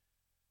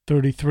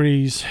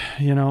 33s,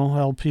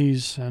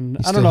 LPs. And you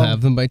I don't know. Still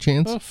have them by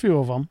chance? A few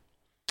of them.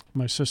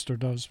 My sister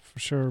does for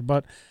sure.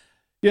 But,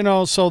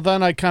 so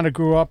then I kind of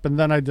grew up, and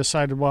then I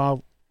decided,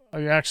 well,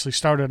 I actually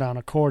started on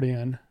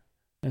accordion,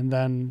 and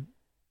then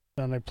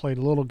I played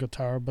a little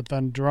guitar, but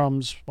then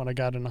drums when I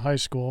got into high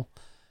school.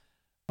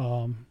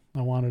 I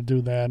wanted to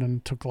do that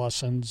and took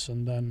lessons,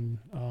 and then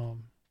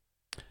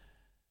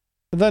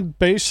then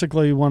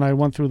basically when I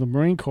went through the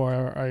Marine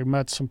Corps, I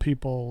met some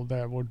people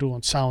that were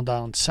doing sound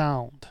on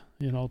sound.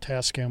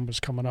 Tascam was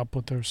coming up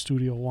with their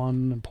Studio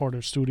One and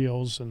Porter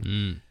Studios,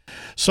 and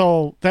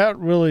so that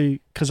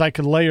really, because I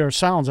could layer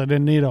sounds, I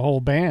didn't need a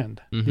whole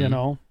band,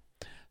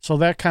 So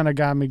that kind of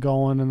got me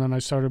going, and then I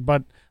started.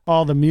 But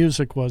all the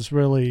music was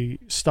really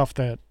stuff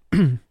that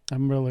I'm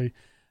really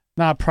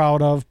not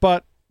proud of,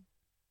 but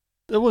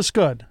it was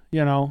good.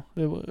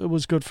 It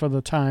was good for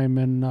the time,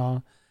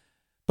 and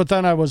but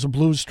then I was a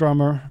blues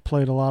drummer,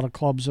 played a lot of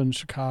clubs in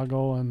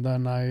Chicago, and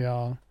then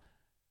I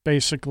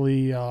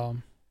basically.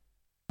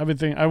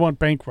 Everything. I went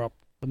bankrupt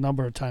a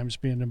number of times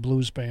being in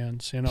blues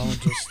bands,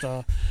 just,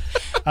 I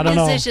don't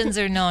know. Musicians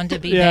are known to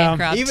be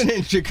bankrupt. Even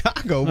in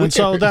Chicago. And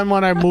so then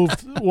when I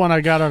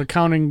got out of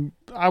accounting,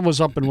 I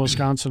was up in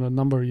Wisconsin a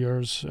number of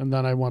years, and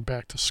then I went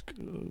back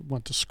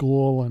went to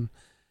school and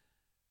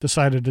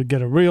decided to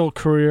get a real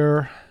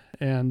career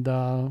and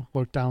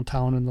work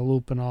downtown in the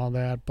Loop and all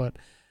that, but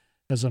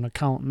as an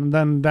accountant. And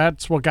then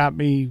that's what got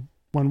me,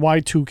 when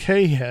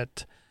Y2K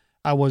hit,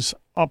 I was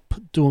up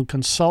doing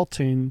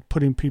consulting,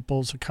 putting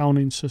people's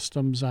accounting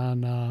systems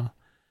on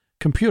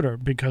computer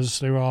because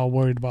they were all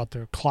worried about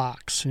their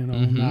clocks,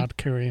 not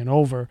carrying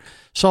over.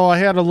 So I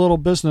had a little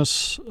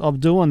business of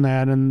doing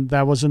that, and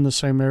that was in the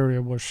same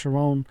area where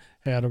Shirone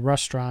had a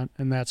restaurant,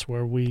 and that's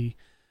where we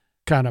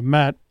kind of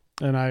met.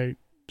 And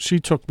she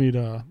took me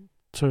to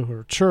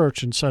her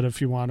church and said,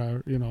 if you want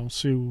to,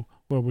 see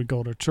where we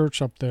go to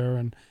church up there.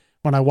 And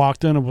when I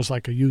walked in, it was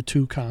like a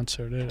U2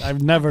 concert.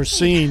 I've never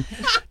seen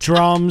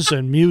drums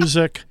and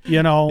music,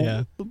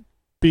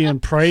 being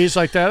praised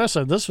like that. I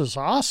said, this was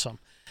awesome.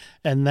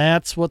 And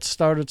that's what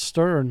started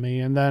stirring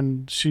me. And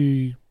then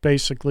she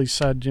basically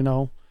said,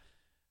 you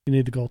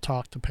need to go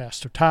talk to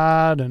Pastor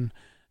Todd and,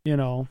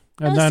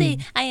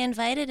 I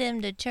invited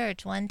him to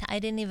church one time. I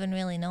didn't even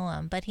really know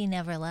him, but he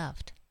never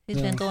left. He's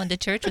been going to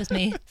church with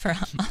me for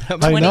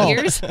 20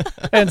 years.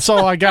 And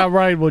so I got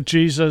right with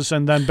Jesus,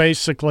 and then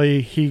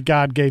basically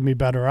God gave me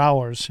better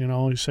hours.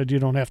 He said, you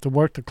don't have to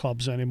work the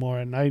clubs anymore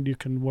at night. You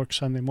can work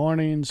Sunday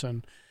mornings,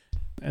 and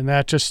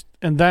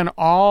then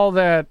all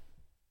that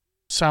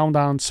sound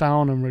on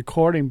sound and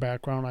recording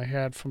background I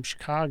had from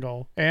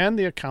Chicago and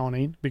the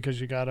accounting, because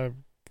you got to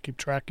keep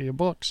track of your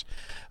books,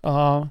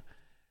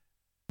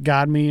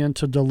 got me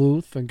into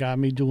Duluth and got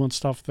me doing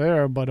stuff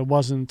there. But it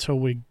wasn't until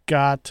we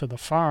got to the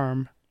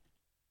farm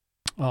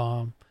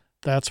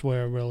that's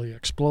where it really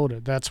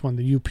exploded. That's when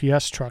the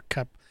UPS truck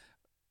kept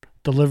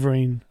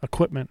delivering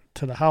equipment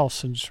to the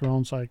house, and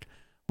Shirone's like,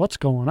 what's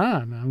going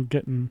on? I'm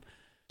getting...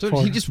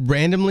 So he just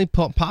randomly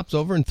pops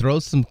over and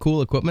throws some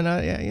cool equipment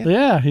at you?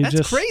 Yeah,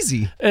 that's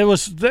crazy. It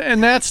was,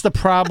 and that's the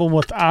problem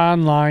with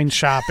online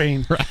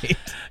shopping. Right.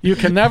 You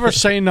can never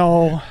say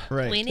no.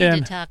 Right. We need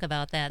to talk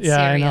about that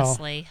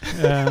seriously. I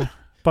know. Yeah.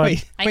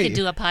 But I could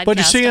do a podcast. But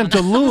you see, in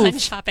Duluth,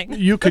 shopping.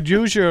 You could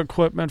use your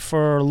equipment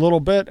for a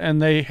little bit,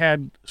 and they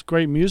had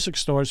great music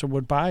stores that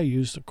would buy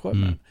used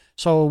equipment.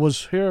 So it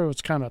was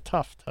kind of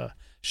tough to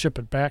ship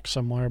it back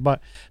somewhere.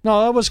 But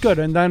no, that was good.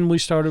 And then we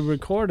started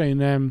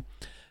recording, and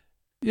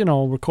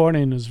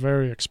recording is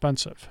very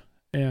expensive,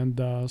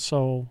 and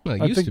so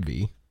it used to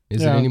be.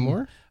 Is it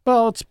anymore?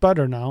 Well, it's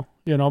better now,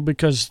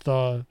 because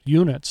the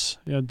units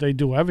they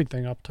do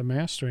everything up to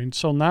mastering.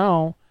 So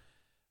now,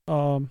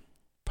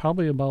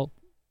 probably about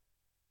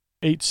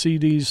 8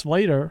 CDs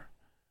later,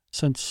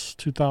 since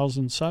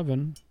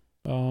 2007,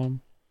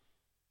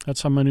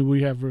 that's how many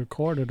we have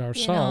recorded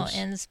ourselves.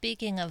 And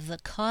speaking of the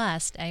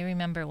cost, I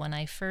remember when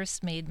I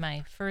first made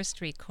my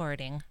first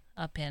recording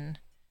up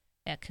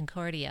at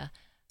Concordia.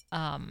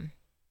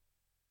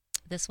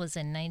 This was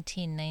in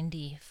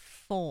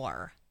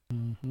 1994,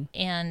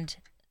 and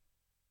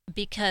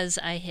because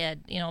I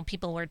had,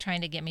 people were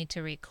trying to get me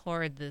to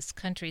record this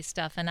country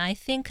stuff, and I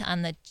think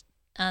on the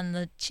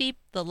cheap,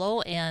 the low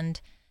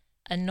end,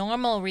 a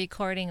normal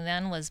recording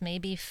then was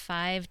maybe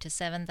 $5,000 to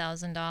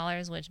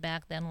 $7,000, which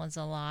back then was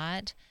a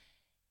lot,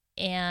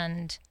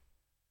 and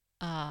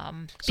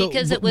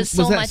because it was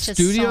so much a song. Was that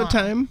studio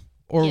time,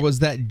 or was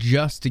that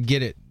just to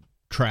get it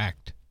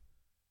tracked?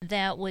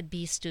 That would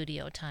be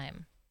studio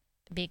time,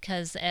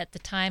 because at the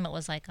time it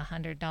was like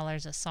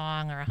 $100 a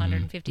song or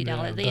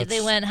 $150.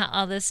 They went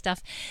all this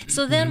stuff.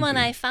 So then when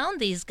I found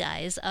these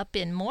guys up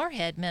in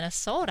Moorhead,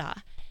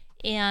 Minnesota,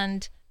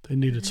 and they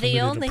needed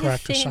somebody to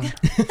practice on.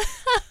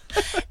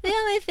 The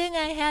only thing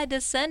I had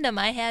to send them,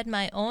 I had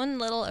my own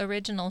little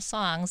original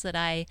songs that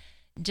I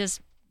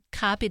just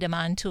copied them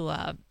onto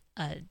a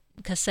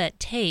cassette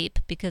tape,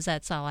 because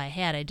that's all I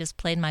had. I just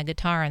played my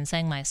guitar and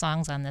sang my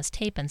songs on this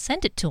tape and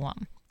sent it to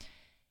them.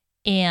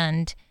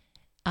 And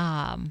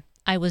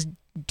I was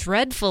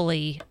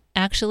dreadfully,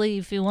 actually,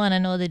 if you want to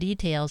know the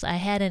details, I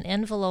had an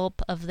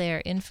envelope of their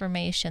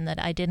information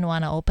that I didn't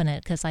want to open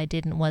it because I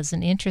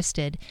wasn't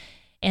interested.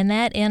 And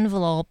that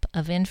envelope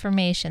of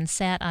information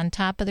sat on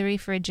top of the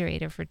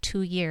refrigerator for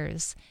 2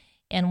 years.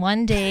 And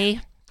one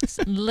day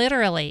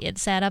Literally, it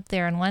sat up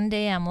there, and one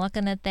day I'm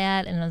looking at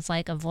that, and it was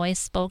like a voice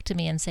spoke to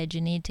me and said,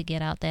 you need to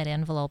get out that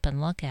envelope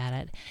and look at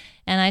it.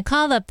 And I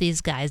called up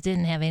these guys,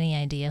 didn't have any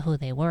idea who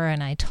they were,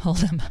 and I told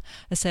them,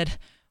 I said,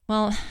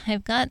 well,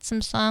 I've got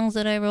some songs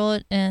that I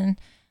wrote, and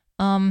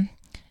I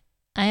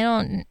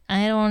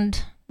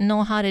don't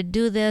know how to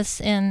do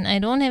this, and I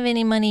don't have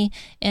any money,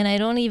 and I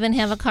don't even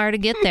have a car to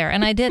get there,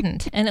 and I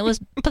didn't. And it was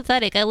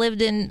pathetic. I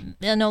lived in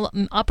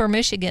Upper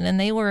Michigan, and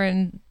they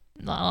were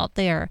out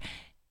there.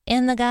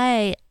 And the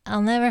guy,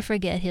 I'll never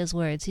forget his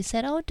words. He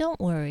said, oh, don't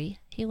worry.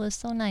 He was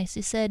so nice.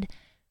 He said,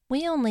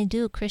 we only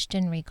do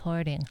Christian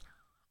recording.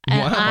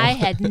 And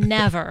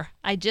Wow.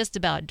 I just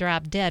about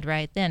dropped dead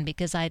right then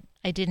because I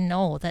didn't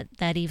know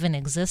that even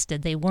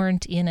existed. They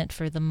weren't in it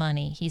for the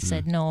money. He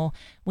said, no,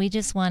 we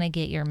just want to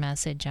get your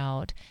message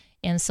out.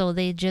 And so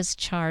they just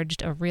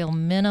charged a real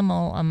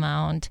minimal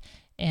amount.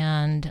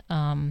 And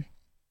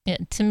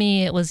to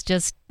me, it was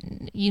just,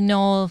 when you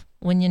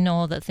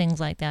know that things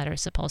like that are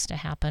supposed to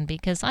happen,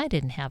 because I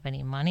didn't have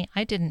any money.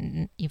 I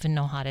didn't even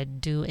know how to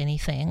do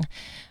anything.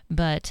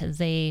 But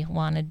they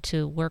wanted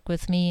to work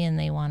with me, and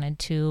they wanted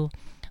to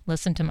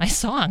listen to my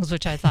songs,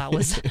 which I thought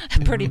was a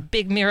pretty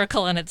big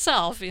miracle in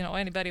itself.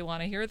 Anybody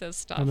want to hear this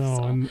stuff? I know,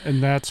 so.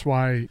 and that's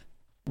why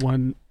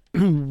when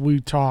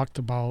we talked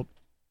about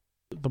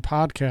the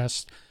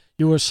podcast,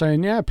 you were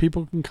saying, yeah,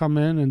 people can come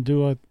in and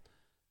do it,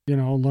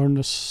 learn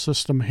the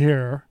system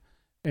here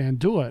and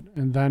do it.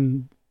 And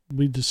then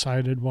we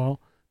decided, well,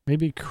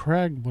 maybe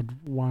Craig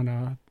would want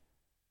to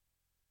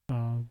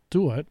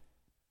do it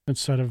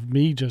instead of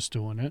me just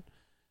doing it.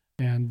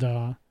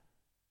 And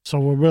so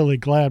we're really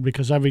glad,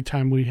 because every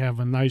time we have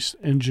a nice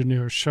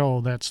engineer show,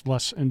 that's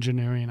less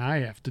engineering I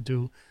have to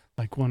do,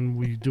 like when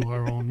we do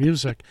our own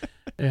music,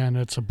 and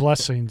it's a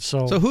blessing.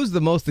 So who's the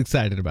most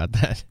excited about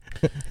that?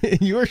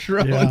 You're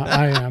Shirone. Yeah,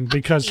 I am,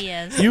 because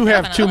you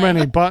have too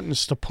many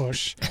buttons to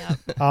push.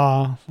 Yep.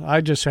 I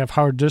just have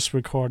hard disk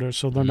recorders,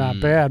 so they're not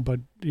bad, but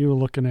you're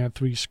looking at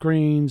 3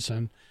 screens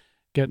and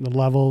getting the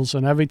levels,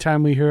 and every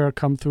time we hear it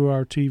come through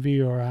our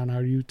TV or on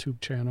our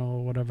YouTube channel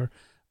or whatever,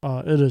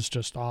 it is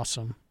just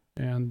awesome.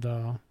 And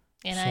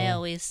I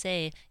always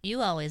say, you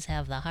always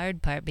have the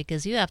hard part,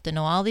 because you have to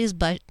know all these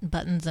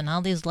buttons and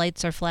all these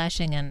lights are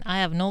flashing, and I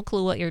have no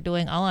clue what you're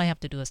doing. All I have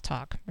to do is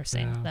talk or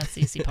sing. Yeah. That's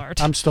the easy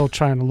part. I'm still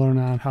trying to learn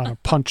on how to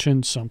punch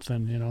in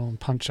something, and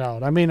punch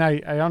out. I mean,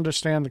 I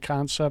understand the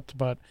concept,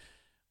 but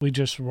we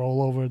just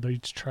roll over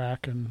each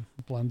track and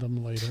blend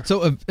them later.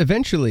 So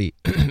eventually,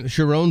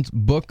 Shirone's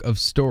book of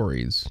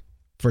stories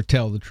for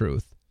Tell the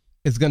Truth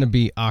is going to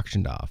be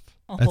auctioned off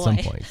at some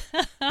point.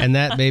 And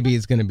that maybe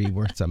is going to be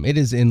worth some. It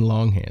is in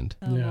longhand.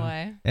 Oh, Yeah.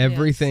 boy.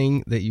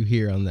 Everything that you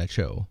hear on that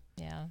show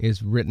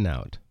is written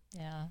out,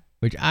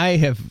 which I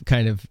have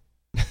kind of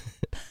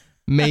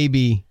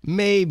maybe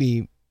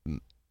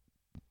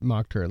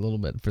mocked her a little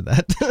bit for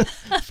that,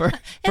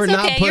 for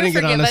not putting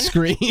it on a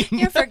screen.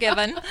 You're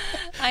forgiven.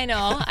 I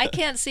know. I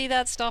can't see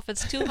that stuff.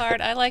 It's too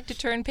hard. I like to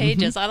turn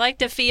pages. I like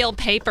to feel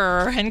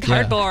paper and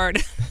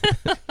cardboard.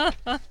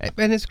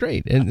 And it's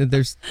great. And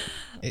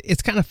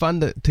it's kind of fun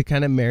to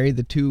kind of marry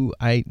the two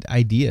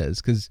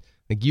ideas, because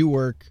like you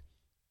work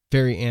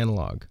very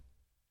analog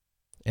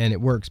and it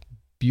works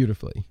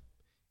beautifully.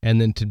 And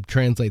then to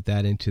translate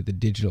that into the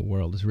digital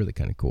world is really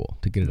kind of cool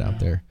to get it out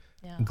there.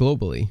 Yeah.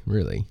 Globally,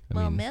 really.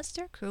 I mean,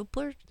 Mr.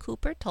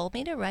 Cooper told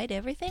me to write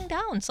everything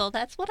down, so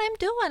that's what I'm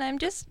doing. I'm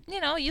just,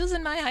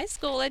 using my high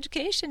school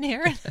education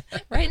here and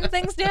writing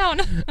things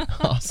down.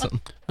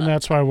 Awesome. And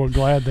that's why we're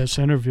glad this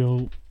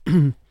interview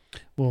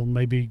will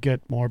maybe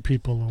get more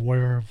people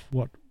aware of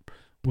what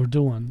we're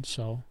doing.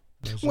 So,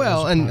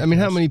 well, and I mean,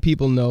 how many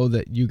people know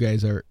that you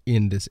guys are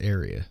in this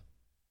area?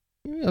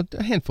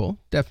 A handful,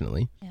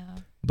 definitely. Yeah.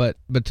 But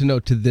to know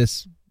to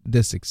this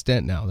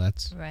extent now,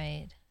 that's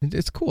right.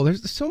 It's cool.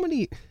 There's so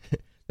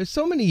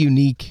many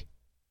unique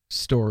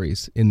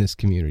stories in this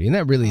community, and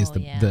that really is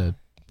the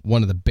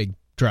one of the big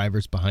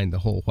drivers behind the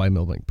whole Why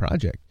Millbank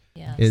project.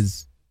 Yes.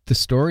 Is the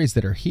stories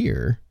that are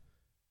here.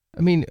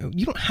 I mean,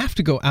 you don't have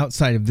to go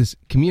outside of this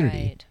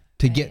community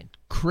to get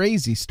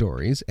crazy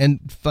stories and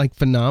like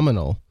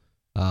phenomenal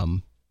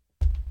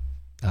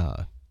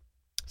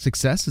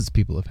successes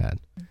people have had.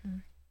 Mm-hmm.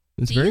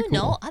 It's Do very you cool.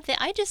 know?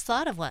 I just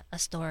thought of a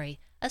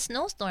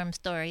snowstorm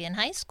story in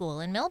high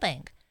school in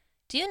Millbank.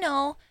 Do you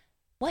know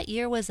what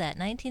year was that?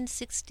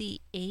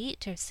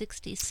 1968 or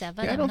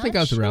 67? Yeah, I don't think I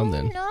was around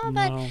then.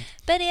 No,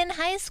 but in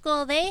high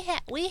school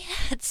we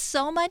had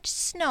so much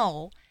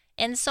snow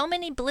and so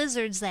many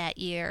blizzards that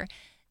year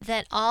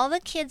that all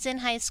the kids in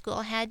high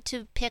school had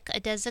to pick a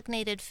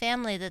designated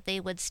family that they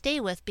would stay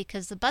with,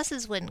 because the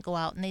buses wouldn't go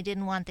out and they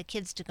didn't want the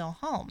kids to go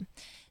home.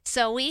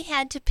 So we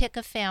had to pick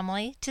a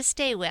family to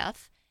stay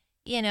with.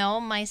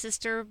 My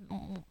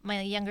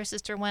younger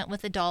sister went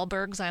with the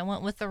Dahlbergs. I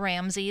went with the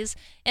Ramseys.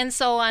 And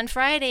so on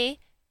Friday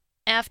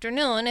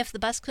afternoon, if the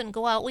bus couldn't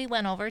go out, we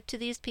went over to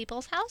these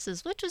people's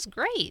houses, which was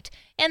great.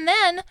 And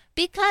then,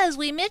 because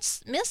we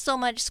missed so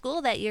much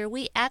school that year,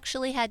 we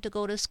actually had to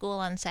go to school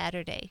on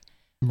Saturday.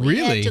 We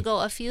Really? had to go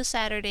a few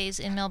Saturdays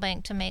in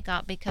Millbank to make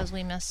up because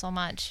we missed so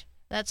much.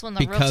 That's when the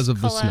because roofs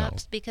of the snow.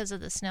 collapsed because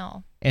of the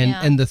snow.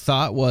 And the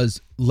thought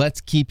was,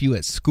 let's keep you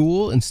at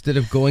school instead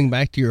of going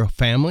back to your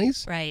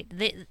families? Right.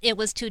 It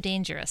was too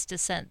dangerous to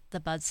send the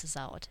buses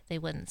out. They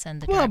wouldn't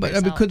send the Well,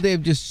 drivers but out. could they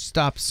have just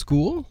stopped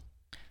school?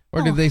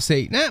 Or did they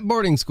say,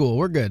 boarding school,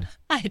 we're good?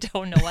 I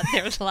don't know what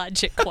their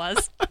logic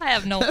was. I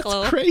have no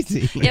clue. That's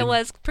crazy. It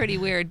was pretty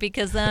weird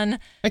because then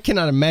I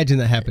cannot imagine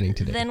that happening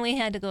today. Then we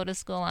had to go to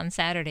school on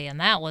Saturday, and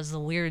that was the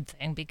weird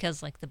thing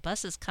because, like, the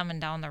bus is coming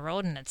down the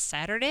road and it's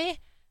Saturday.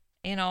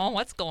 You know,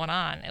 what's going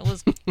on? It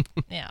was,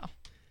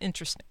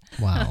 interesting.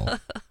 Wow.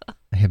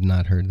 I have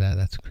not heard that.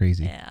 That's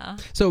crazy. Yeah.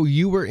 So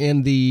you were in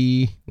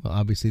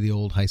obviously the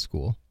old high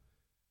school,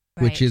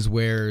 which is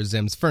where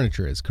Zem's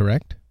Furniture is,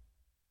 correct?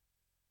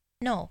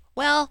 No.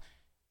 Well,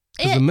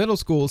 because the middle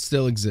school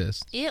still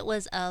exists. It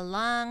was a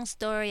long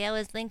story. I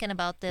was thinking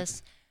about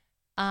this.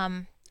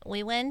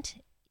 We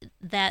went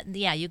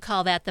you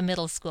call that the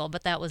middle school,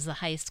 but that was the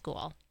high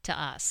school to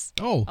us.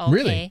 Oh, okay?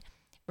 Really?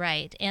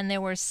 Right. And there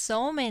were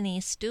so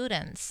many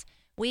students.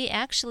 We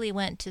actually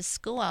went to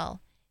school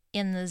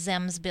in the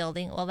Zems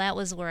building. Well, that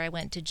was where I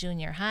went to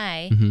junior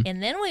high. Mm-hmm.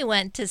 And then we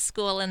went to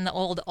school in the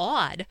old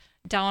Odd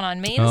down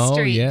on Main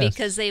Street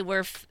because they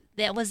were...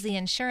 That was the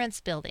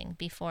insurance building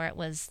before it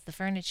was the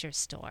furniture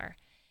store.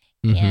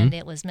 Mm-hmm. And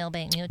it was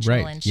Millbank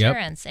Mutual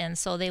Insurance. Yep. And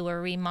so they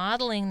were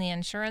remodeling the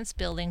insurance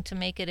building to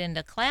make it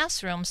into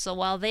classrooms. So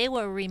while they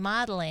were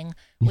remodeling,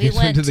 we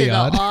went to the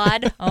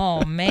Odd.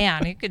 Oh,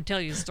 man, he could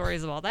tell you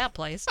stories about that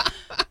place.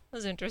 It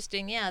was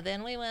interesting. Yeah,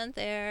 then we went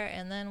there,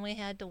 and then we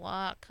had to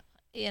walk.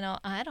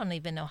 I don't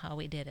even know how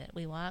we did it.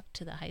 We walked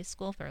to the high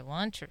school for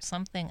lunch or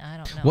something. I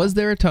don't know. Was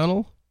there a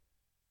tunnel?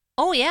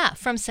 Oh, yeah,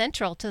 from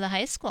Central to the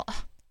high school.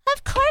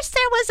 Of course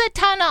there was a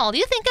tunnel. Do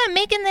you think I'm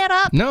making that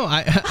up? No,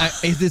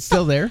 is it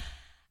still there?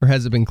 Or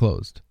has it been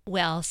closed?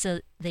 Well,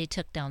 so they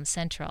took down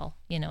Central,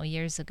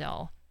 years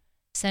ago.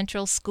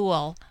 Central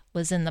School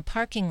was in the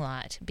parking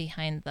lot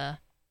behind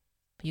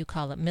you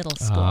call it middle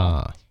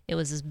school. It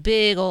was this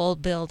big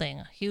old building,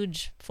 a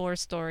huge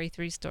 4-story,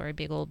 3-story,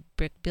 big old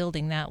brick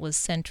building. That was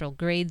Central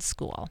Grade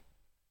School.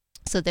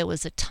 So there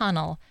was a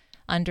tunnel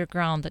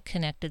underground that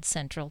connected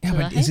Central to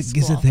the high school.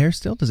 Is it there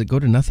still? Does it go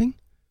to nothing?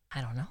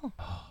 I don't know.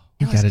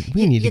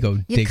 We need to go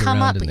dig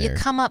around in there. You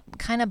come up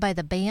kind of by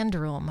the band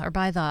room or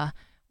by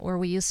where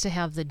we used to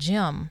have the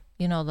gym,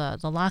 the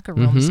locker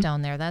rooms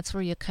down there. That's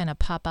where you kind of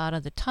pop out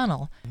of the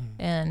tunnel.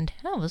 And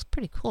it was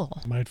pretty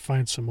cool. Might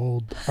find some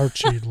old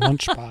Archie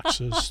lunch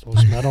boxes,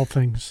 those metal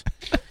things.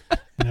 You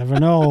never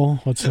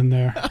know what's in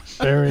there.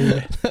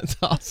 Buried. That's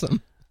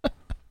awesome.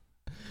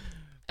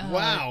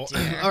 Wow.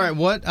 Dear. All right.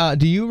 What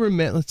do you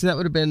remember? Let's see, that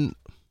would have been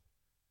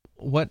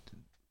what?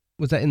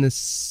 Was that in the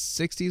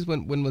 60s?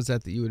 When was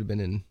that you would have been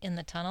in? In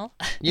the tunnel?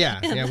 Yeah.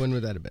 When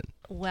would that have been?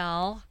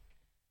 Well,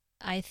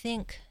 I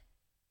think,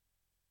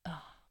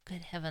 oh,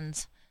 good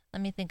heavens.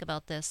 Let me think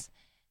about this.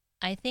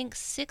 I think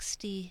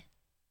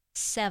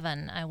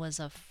 67 I was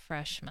a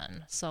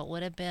freshman. So it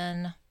would have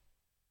been,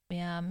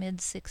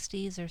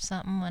 mid-60s or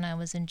something when I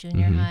was in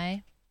junior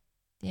high.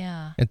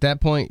 Yeah. At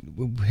that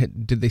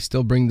point, did they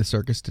still bring the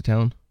circus to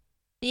town?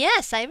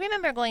 Yes, I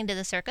remember going to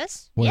the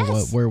circus. Where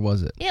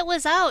was it? It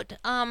was out,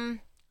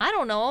 I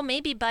don't know,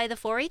 maybe by the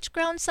 4-H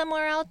ground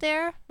somewhere out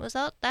there. It was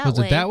out that way. Was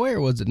it that way or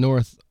was it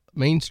North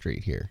Main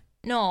Street here?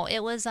 No,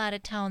 it was out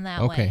of town that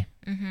way. Okay.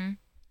 Mm-hmm.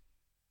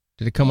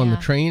 Did it come on the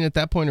train at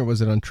that point or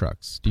was it on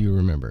trucks? Do you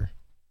remember?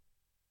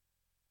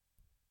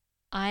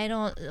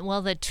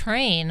 The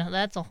train,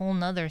 that's a whole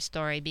nother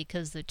story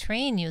because the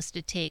train used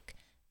to take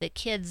the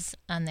kids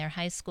on their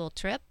high school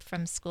trip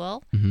from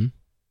school. Mm-hmm.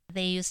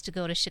 They used to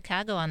go to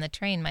Chicago on the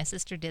train. My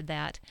sister did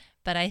that.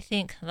 But I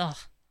think,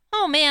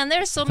 oh man,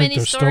 there's so many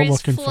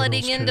stories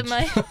flooding into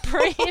my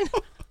brain.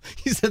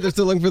 You said they're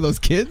still looking for those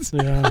kids?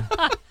 Yeah.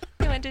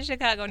 They went to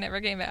Chicago,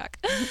 never came back.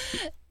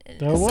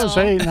 There was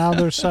 8, now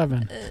there's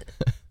 7.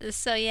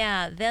 So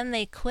yeah, then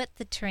they quit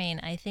the train,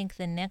 I think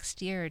the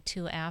next year or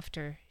two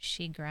after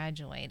she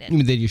graduated. I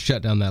mean, they just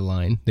shut down that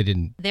line? They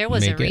didn't There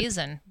was a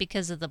reason,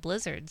 because of the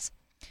blizzards.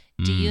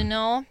 Do you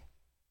know,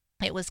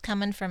 it was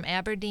coming from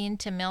Aberdeen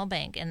to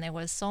Millbank, and there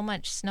was so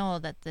much snow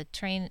that the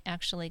train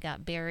actually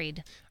got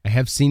buried. I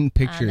have seen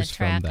pictures on the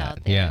track from that.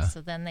 Out there. Yeah.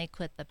 So then they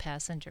quit the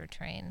passenger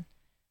train.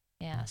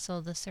 Yeah,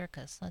 so the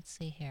circus, let's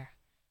see here.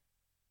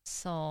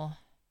 So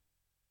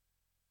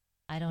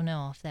I don't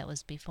know if that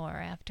was before or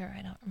after.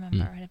 I don't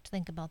remember. I'd have to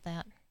think about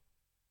that.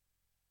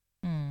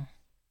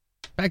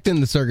 Back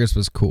then, the circus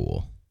was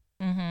cool.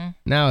 Mm-hmm.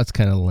 Now it's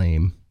kind of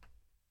lame.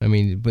 I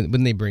mean,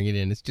 when they bring it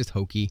in, it's just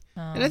hokey.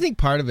 And I think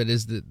part of it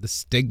is the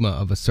stigma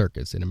of a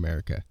circus in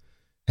America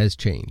has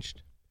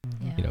changed.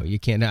 Yeah. You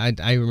can't.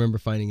 I remember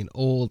finding an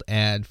old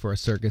ad for a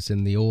circus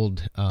in the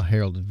old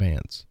Herald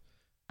Advance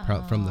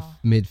from the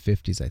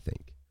mid-'50s, I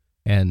think.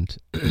 And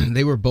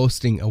they were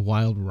boasting a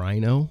wild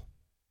rhino.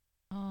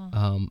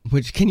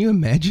 Which, can you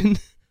imagine?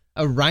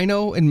 A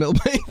rhino in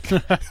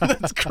Millbank?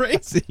 That's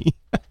crazy.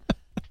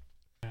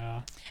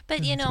 Yeah.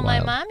 But,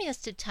 my mom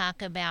used to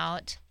talk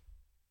about,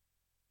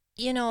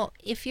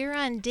 if you're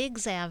on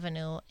Diggs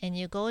Avenue and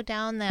you go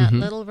down that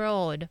little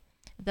road,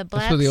 The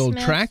That's where the old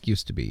blacksmith- track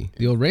used to be.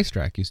 The old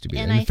racetrack used to be,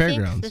 And in the I think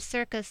fairgrounds. the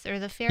circus or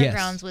the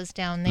fairgrounds was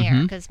down there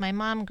Mhm. because my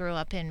mom grew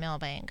up in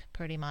Millbank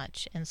pretty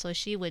much. And so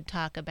she would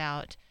talk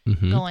about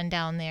Mhm. going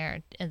down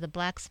there. And the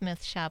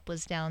blacksmith shop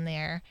was down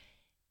there.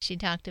 She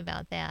talked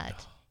about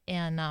that.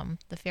 And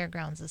the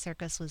fairgrounds, the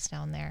circus was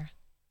down there.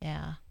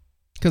 Yeah.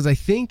 Because I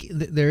think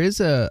there is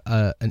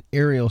an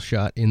aerial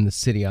shot in the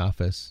city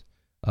office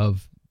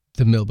of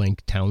the Millbank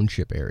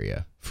Township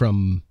area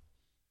from...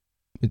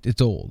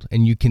 It's old,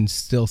 and you can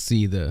still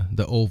see the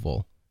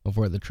oval of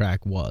where the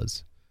track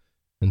was.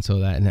 And so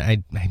that, and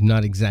I'm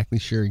not exactly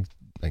sure,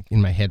 like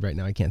in my head right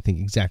now, I can't think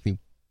exactly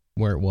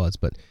where it was,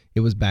 but it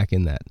was back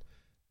in that,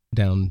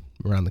 down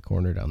around the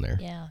corner down there.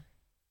 Yeah.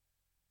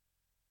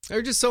 There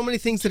are just so many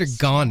things that are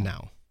gone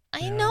now.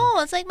 I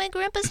know. It's like my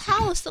grandpa's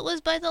house that was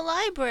by the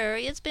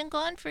library. It's been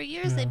gone for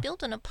years. They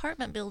built an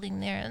apartment building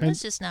there, and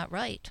that's just not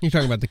right. You're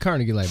talking about the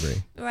Carnegie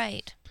Library.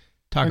 Right.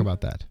 Talk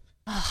about that.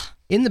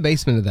 In the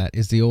basement of that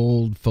is the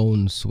old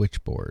phone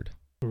switchboard.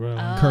 Really?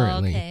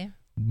 Currently. Okay.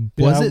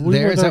 Was it we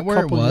there? were Is there that a where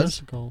it couple was years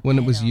ago. when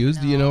it I was don't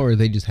used? Do you know, know. or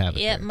they just have it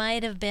there? It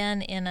might have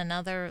been in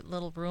another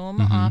little room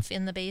Mhm. off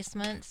in the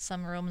basement,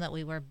 some room that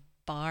we were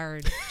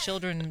barred.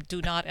 Children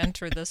do not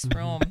enter this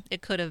room.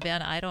 It could have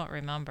been. I don't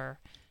remember.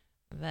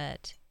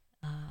 But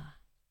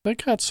They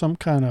got some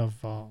kind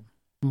of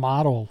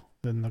model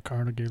in the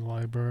Carnegie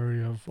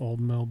Library of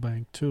Old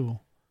Millbank too,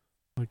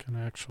 like an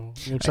actual.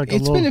 Looks like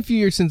It's been a few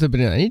years since I've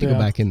been in. I need to go Yeah.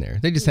 back in there.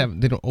 They just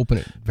haven't. They don't open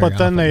it very but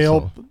then often, they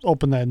so-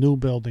 open that new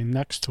building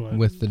next to it.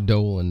 with the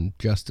Dole and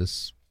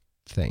Justice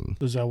thing.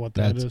 Is that what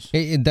that is?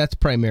 That's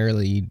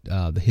primarily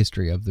the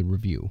history of the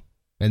Review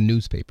and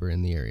newspaper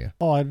in the area.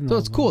 Oh, I didn't know. So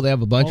it's cool. They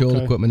have a bunch of old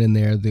Okay. equipment in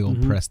there, the old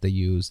Mhm. press they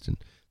used, and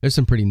there's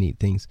some pretty neat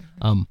things.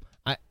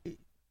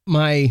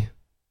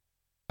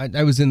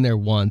 I was in there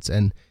once,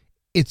 and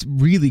it's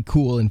really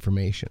cool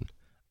information.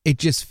 It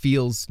just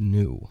feels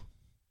new.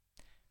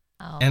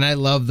 oh, And I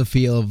love the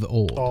feel of the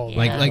old. Oh,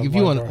 Yeah. Like if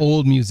you want an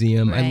old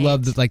museum, I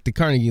love Right. the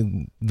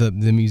Carnegie, the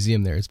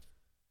museum there is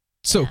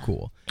so Yeah.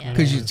 cool yeah.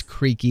 because it's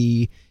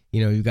creaky.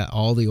 You know, you've got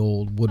all the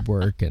old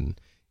woodwork and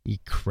you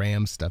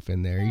cram stuff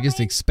in there. You just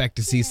expect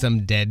to see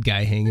some dead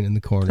guy hanging in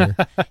the corner.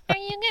 Are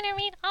you gonna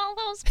read all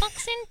those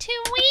books in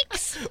 2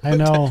 weeks? I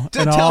know.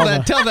 and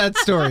all Tell that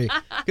story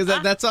because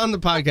that's on the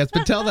podcast.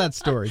 But tell that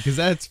story because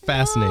that's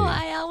fascinating. No,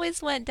 I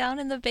always went down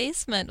in the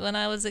basement when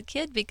I was a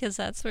kid because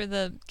that's where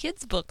the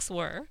kids' books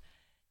were.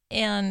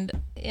 And,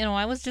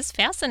 I was just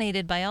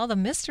fascinated by all the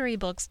mystery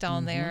books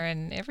down there,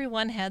 and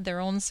everyone had their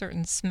own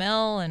certain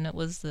smell, and it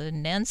was the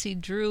Nancy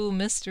Drew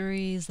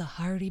mysteries, the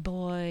Hardy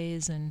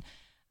Boys, and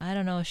I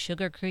don't know,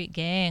 Sugar Creek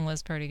Gang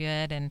was pretty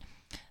good. And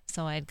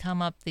so I'd come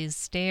up these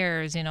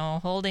stairs,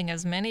 holding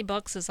as many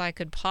books as I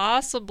could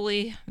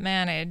possibly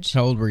manage.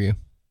 How old were you?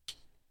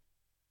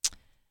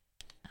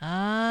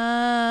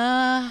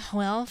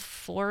 Well,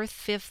 4th,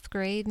 5th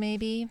grade,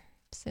 maybe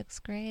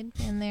 6th grade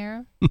in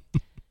there.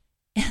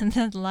 And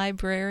the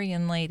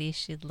librarian lady,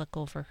 she'd look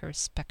over her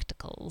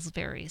spectacles,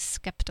 very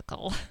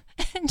skeptical.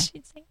 And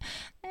she'd say,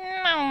 "No,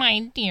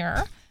 my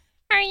dear,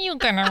 are you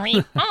going to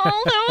read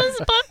all those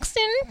books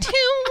in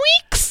 2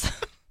 weeks?"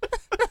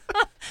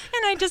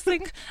 And I just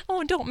think,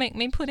 oh, don't make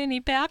me put any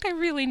back. I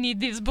really need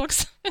these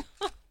books.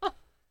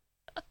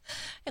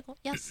 I go,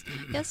 yes,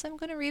 I'm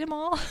going to read them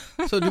all.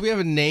 So do we have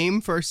a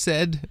name for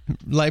said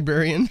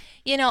librarian?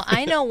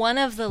 I know one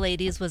of the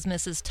ladies was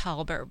Mrs.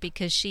 Talbert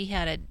because she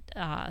had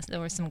there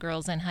were some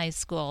girls in high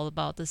school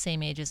about the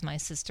same age as my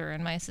sister,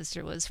 and my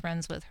sister was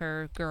friends with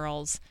her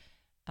girls.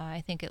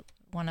 I think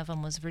one of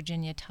them was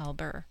Virginia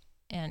Talbert,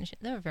 and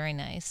they were very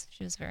nice.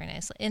 She was very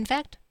nice. In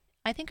fact,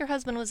 I think her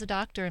husband was a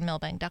doctor in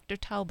Millbank, Dr.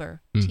 Tauber,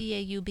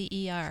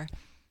 Tauber.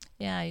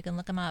 Yeah, you can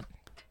look him up.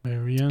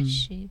 Marian,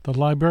 the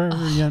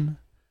librarian.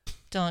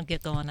 Don't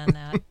get going on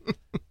that.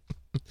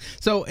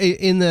 So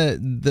in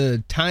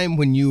the time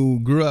when you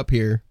grew up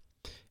here,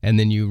 and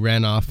then you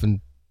ran off and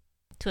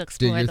To did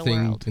explore your the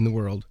thing world. in the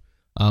world,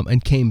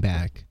 and came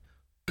back,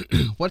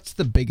 what's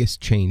the biggest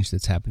change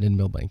that's happened in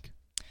Millbank?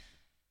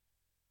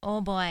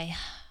 Oh boy.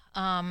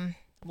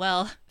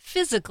 Well,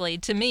 physically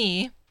to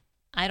me,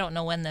 I don't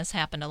know when this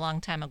happened, a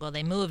long time ago.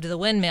 They moved the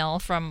windmill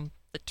from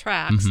the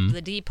tracks,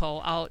 the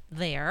depot out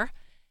there,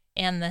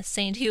 and the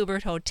St.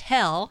 Hubert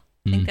Hotel,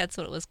 I think that's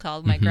what it was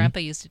called. My grandpa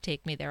used to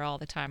take me there all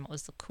the time. It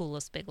was the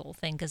coolest big old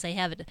thing because they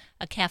have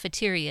a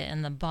cafeteria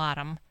in the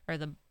bottom or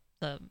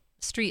the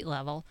street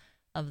level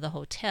of the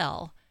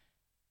hotel.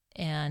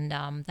 And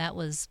that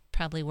was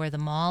probably where the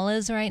mall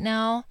is right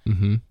now.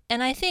 Mm-hmm.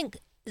 And I think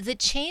the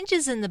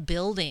changes in the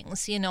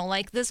buildings,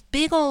 like this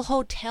big old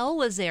hotel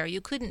was there.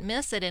 You couldn't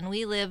miss it. And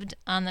we lived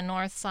on the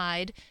north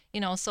side,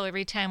 so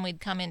every time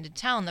we'd come into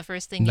town, the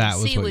first thing That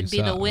you'd was see what would you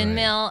be saw, the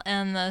windmill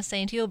and the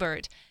St.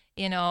 Hubert,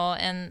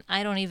 and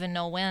I don't even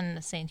know when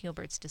the St.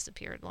 Hubert's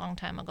disappeared, a long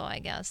time ago, I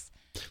guess.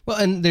 Well,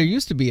 and there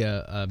used to be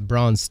a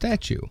bronze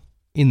statue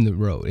in the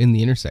road, in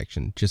the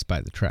intersection, just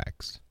by the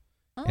tracks.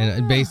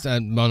 And based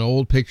on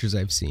old pictures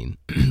I've seen,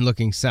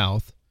 looking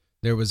south,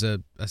 there was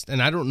and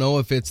I don't know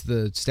if it's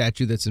the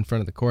statue that's in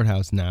front of the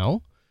courthouse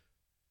now,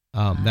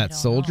 that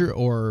soldier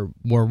or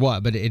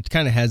what, but it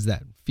kind of has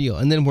that feel.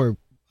 And then where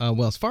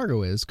Wells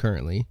Fargo is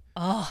currently,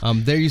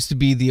 there used to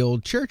be the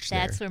old church there.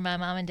 That's where my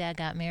mom and dad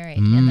got married,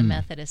 in the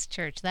Methodist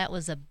church. That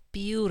was a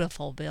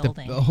beautiful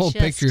building. The whole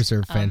pictures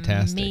are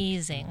fantastic.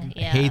 Amazing.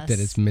 I hate that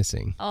it's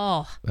missing.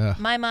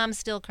 My mom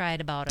still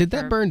cried about it. Did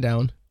that burn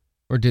down?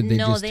 Or did they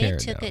just tear it down?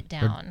 No, they took it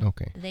down.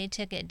 Okay. They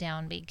took it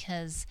down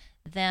because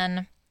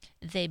then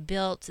they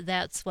built,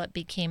 that's what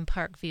became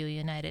Parkview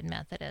United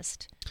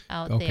Methodist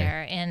out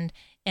there. And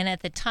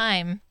at the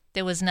time,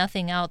 there was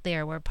nothing out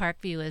there where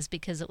Parkview is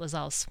because it was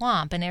all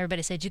swamp. And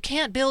everybody said, you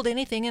can't build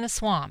anything in a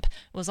swamp.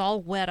 It was all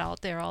wet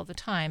out there all the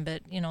time.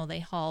 But, they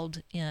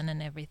hauled in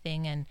and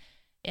everything. And,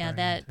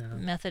 that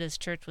Methodist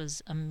church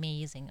was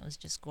amazing. It was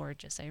just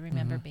gorgeous. I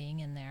remember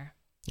being in there.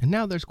 And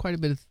now there's quite a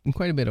bit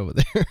over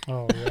there.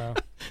 Oh, yeah.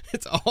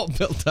 It's all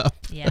built up.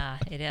 Yeah,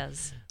 it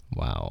is.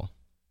 Wow.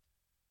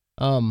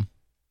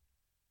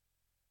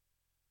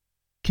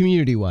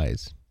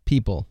 Community-wise,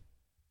 people,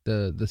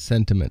 the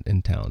sentiment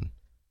in town,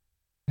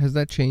 has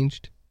that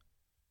changed?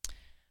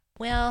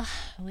 Well,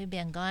 we've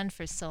been gone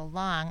for so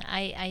long.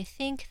 I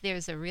think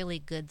there's a really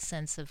good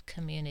sense of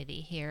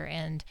community here,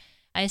 and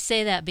I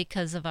say that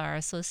because of our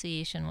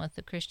association with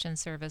the Christian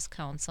Service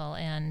Council.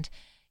 And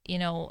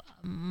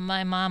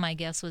my mom, I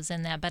guess, was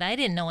in that, but I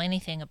didn't know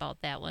anything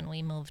about that when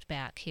we moved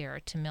back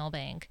here to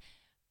Millbank.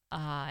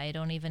 I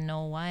don't even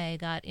know why I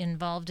got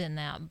involved in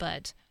that,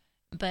 but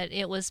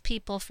it was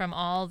people from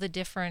all the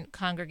different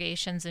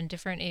congregations in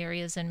different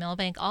areas in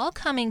Millbank all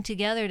coming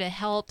together to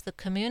help the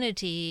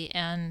community,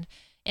 and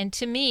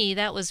to me,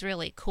 that was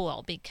really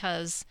cool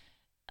because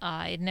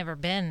I'd never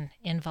been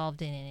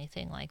involved in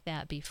anything like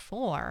that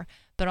before.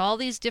 But all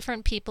these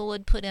different people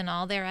would put in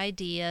all their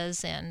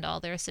ideas and all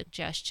their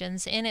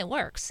suggestions, and it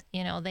works.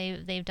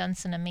 They've done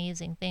some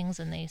amazing things,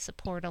 and they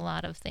support a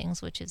lot of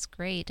things, which is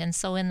great. And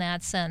so in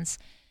that sense,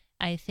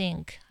 I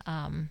think,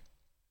 the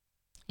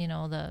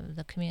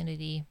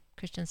Community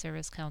Christian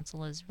Service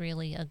Council is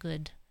really a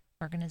good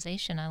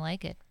organization. I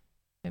like it.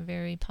 They're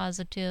very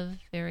positive,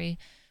 very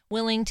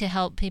willing to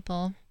help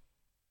people.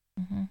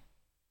 Mm-hmm.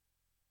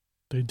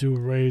 They do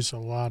raise a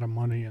lot of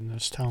money in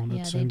this town.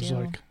 Yeah, it seems they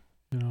do. like,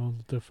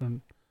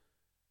 different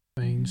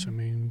things. I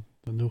mean,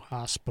 the new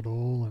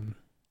hospital and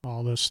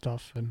all this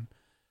stuff. And,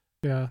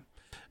 yeah.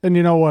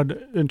 And what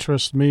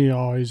interests me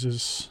always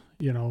is,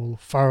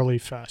 Farley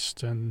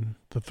Fest and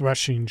the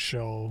Threshing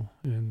Show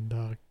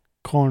and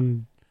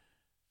Corn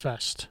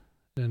Fest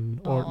in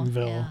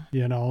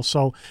Ortonville,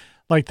 So,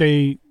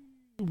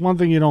 one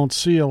thing you don't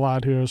see a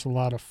lot here is a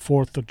lot of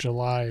 4th of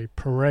July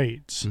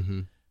parades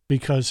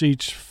because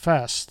each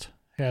fest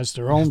has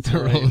their own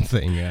parade. Their own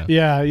thing, yeah.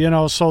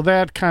 Yeah, so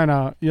that kind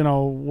of,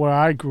 where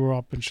I grew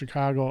up in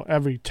Chicago,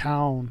 every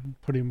town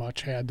pretty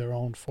much had their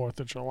own 4th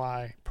of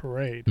July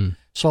parade.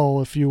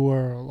 So if you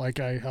were,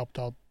 I helped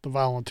out the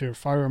volunteer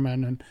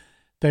firemen, and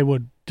they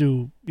would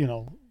do,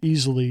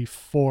 easily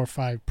 4 or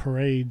 5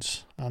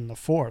 parades on the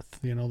 4th.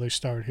 They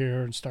start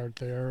here and start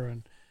there.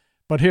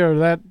 But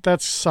here,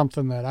 that's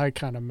something that I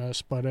kind of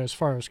miss. But as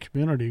far as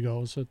community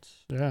goes,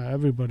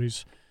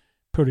 everybody's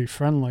pretty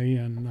friendly.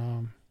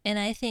 And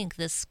I think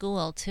the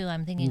school, too,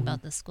 I'm thinking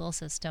about the school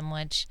system,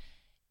 which,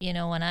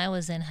 when I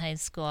was in high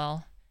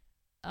school,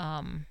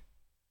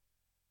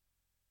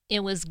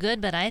 it was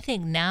good, but I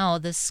think now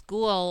the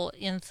school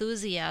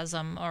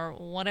enthusiasm, or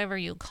whatever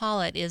you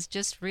call it, is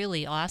just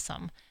really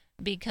awesome.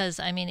 Because,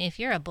 if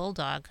you're a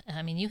bulldog,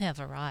 you have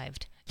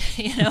arrived.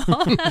 You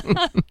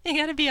got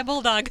to be a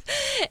bulldog.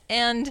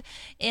 And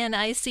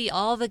I see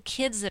all the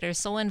kids that are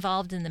so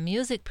involved in the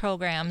music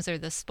programs or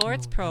the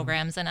sports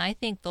programs, and I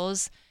think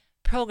those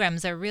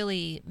programs are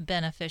really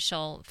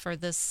beneficial for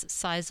this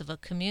size of a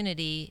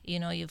community.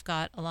 You've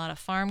got a lot of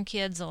farm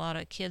kids, a lot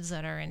of kids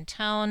that are in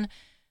town,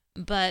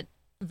 but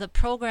the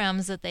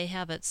programs that they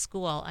have at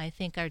school, I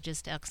think, are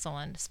just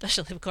excellent,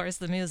 especially, of course,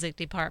 the music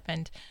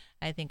department,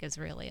 I think, is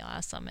really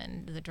awesome,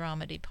 and the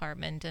drama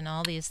department and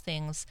all these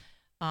things.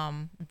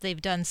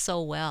 They've done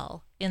so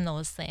well in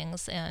those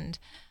things, and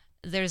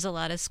there's a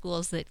lot of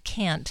schools that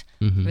can't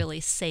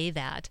really say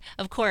that.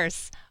 Of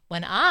course,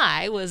 when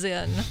I was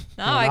in,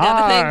 I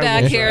got to think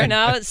back here.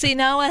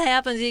 Now what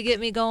happens, you get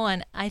me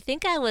going. I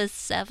think I was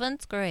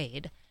 7th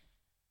grade.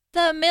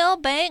 The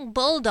Millbank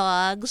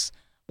Bulldogs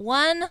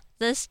won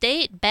the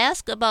state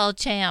basketball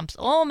champs.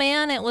 Oh,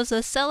 man, it was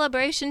a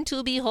celebration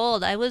to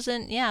behold.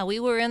 We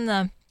were in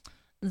the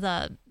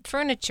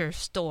furniture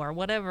store,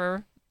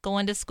 whatever,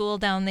 going to school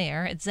down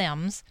there at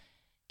Zem's,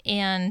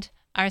 and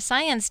our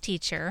science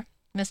teacher,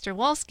 Mr.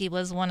 Wolski,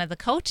 was one of the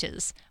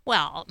coaches.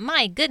 Well,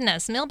 my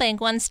goodness,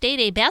 Millbank won state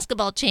A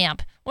basketball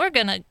champ. We're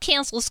going to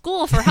cancel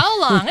school for how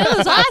long? It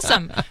was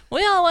awesome.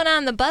 We all went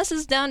on the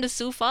buses down to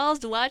Sioux Falls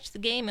to watch the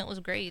game. It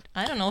was great.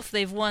 I don't know if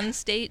they've won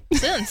state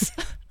since.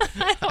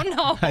 I don't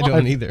know. I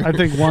don't either. I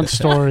think one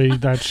story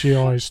that she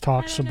always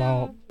talks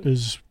about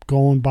is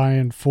going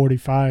buying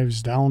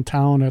 45s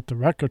downtown at the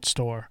record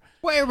store.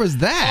 Where was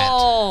that?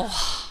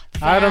 Oh,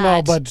 I don't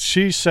know, but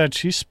she said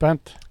she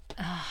spent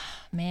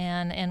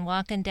man, and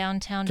walking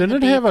downtown to Did the it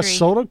bakery. have a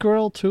soda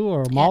grill, too,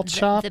 or a malt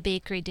shop? The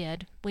bakery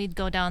did. We'd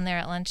go down there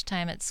at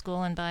lunchtime at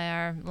school and buy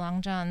our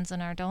Long Johns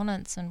and our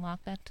donuts and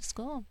walk back to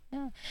school.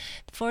 Yeah.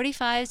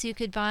 45s, you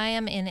could buy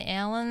them in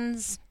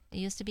Allen's. It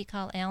used to be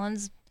called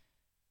Allen's.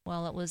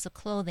 Well, it was a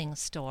clothing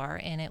store,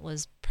 and it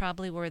was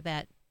probably where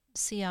that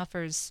Sea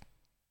Offers.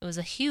 It was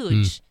a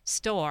huge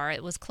store.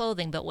 It was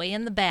clothing, but way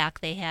in the back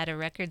they had a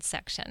record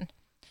section.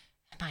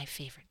 My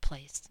favorite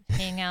place.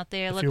 Hang out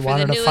there, look for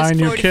the newest 45. If you wanted to find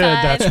your kid,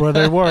 that's where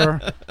they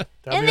were.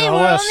 And they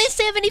were only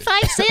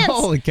 75 cents.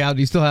 Holy cow, do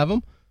you still have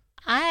them?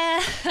 I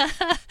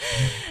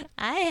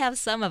have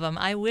some of them.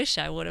 I wish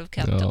I would have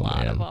kept a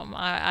lot of them.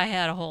 I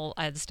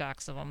had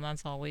stocks of them.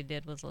 That's all we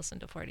did was listen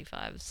to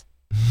 45s.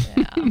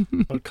 Yeah.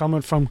 But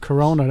coming from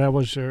Corona,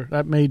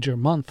 that made your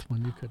month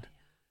when you could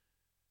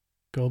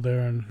go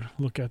there and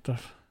look at that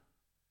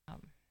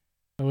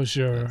was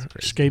your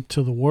escape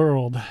to the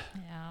world.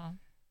 Yeah.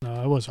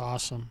 No, it was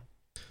awesome.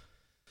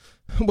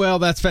 Well,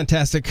 that's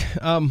fantastic.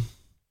 The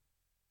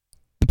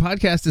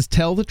podcast is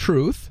Tell the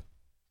Truth.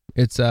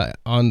 It's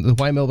on the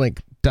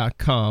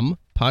whymillbank.com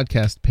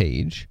podcast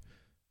page.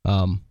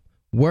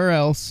 Where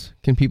else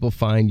can people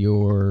find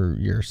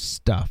your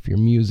stuff, your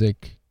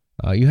music?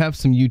 You have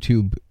some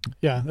YouTube.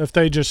 Yeah, if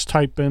they just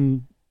type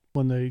in,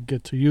 when they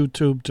get to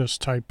YouTube, just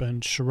type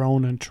in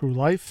Shirone and True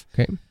Life.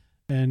 Okay.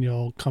 And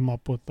you'll come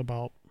up with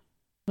about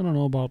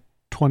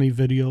 20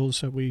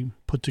 videos that we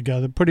put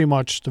together. Pretty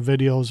much the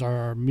videos are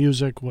our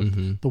music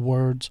with the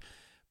words.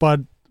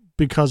 But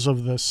because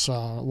of this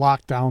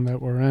lockdown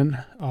that we're in,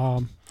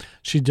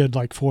 she did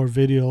like 4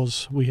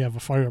 videos. We have a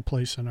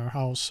fireplace in our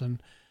house.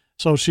 And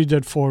so she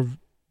did 4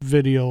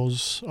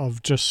 videos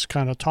of just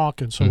kind of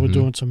talking. So we're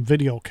doing some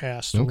video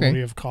casts, or what do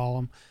you call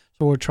them.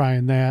 So we're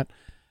trying that.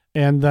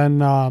 And then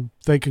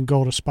they can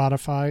go to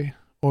Spotify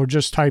or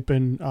just type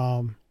in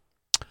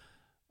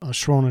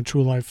Shirone and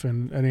True Life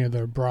in any of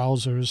their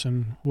browsers.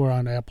 And we're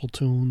on Apple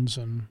Tunes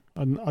and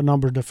a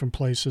number of different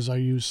places. I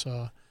use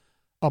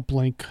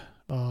Uplink.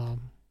 To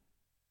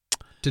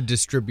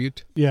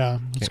distribute? Yeah,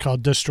 it's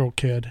called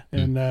DistroKid.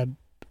 And that,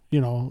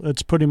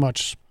 it's pretty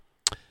much...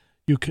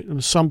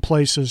 some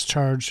places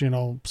charge,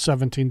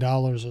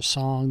 $17 a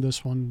song.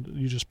 This one,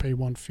 you just pay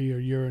one fee a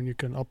year, and you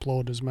can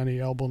upload as many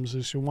albums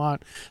as you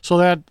want. So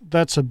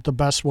that's the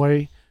best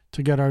way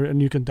to get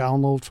and you can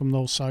download from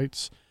those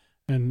sites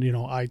and,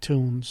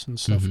 iTunes and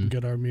stuff and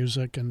get our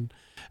music and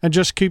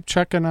just keep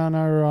checking on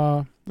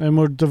our, and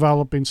we're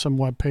developing some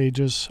web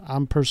pages.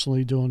 I'm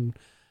personally doing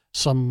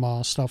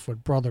some stuff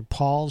with Brother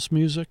Paul's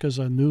music as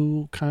a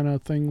new kind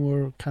of thing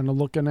we're kind of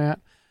looking at.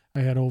 I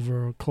had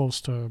over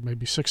close to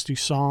maybe 60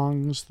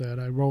 songs that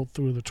I wrote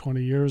through the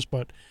 20 years,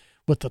 but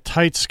with the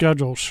tight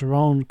schedule,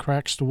 Shirone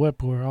cracks the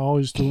whip. We're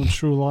always doing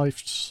True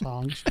Life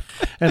songs.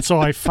 And so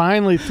I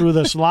finally, through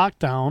this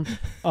lockdown,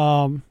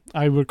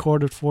 I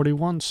recorded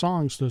 41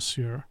 songs this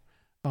year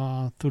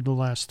through the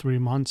last 3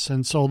 months.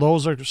 And so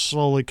those are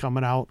slowly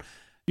coming out.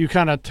 You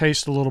kind of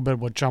taste a little bit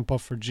what Jump Up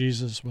for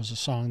Jesus was a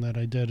song that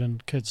I did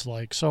and kids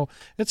like. So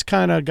it's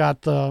kind of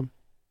got the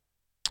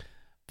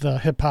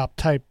hip-hop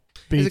type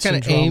beats. Is it kind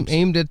of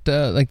aimed at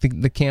like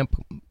the camp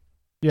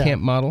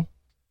model?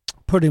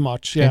 Pretty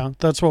much, yeah. Okay.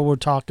 That's what we're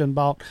talking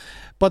about.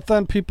 But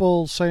then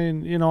people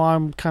saying,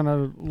 I'm kind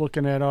of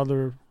looking at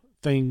other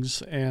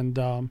things. And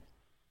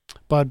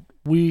but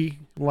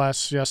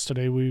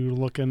yesterday we were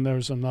looking,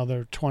 there's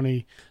another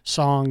 20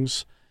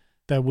 songs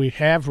that we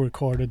have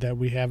recorded that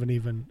we haven't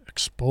even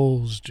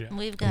exposed yet.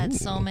 We've got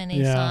so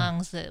many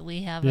songs that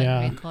we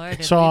haven't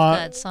recorded. So, we've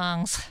got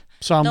songs.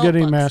 So I'm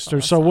getting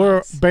mastered. So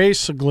we're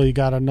basically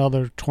got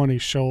another 20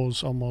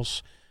 shows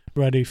almost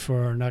ready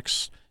for our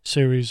next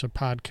series of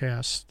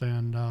podcasts.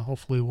 And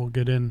hopefully we'll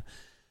get in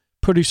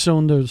pretty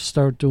soon to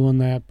start doing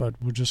that. But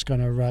we're just going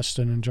to rest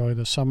and enjoy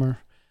the summer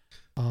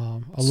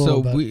a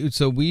little bit.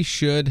 So we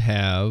should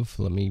have,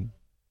 let me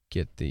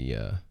get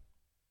the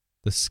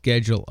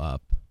schedule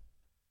up.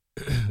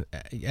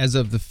 As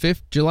of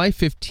July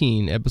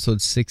 15,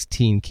 episode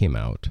 16 came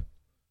out.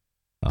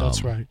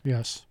 That's right,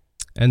 yes.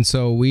 And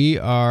so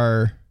you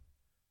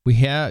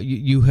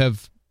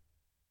have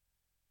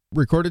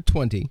recorded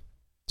 20.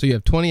 So you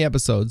have 20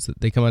 episodes.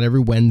 They come out every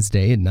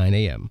Wednesday at 9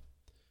 a.m.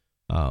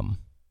 And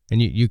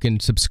you can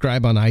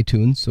subscribe on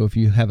iTunes. So if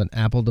you have an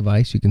Apple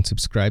device, you can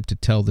subscribe to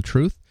Tell the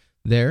Truth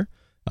there.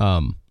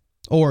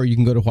 Or you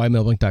can go to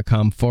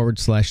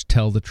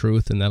whymillbank.com/tell the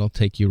truth, and that'll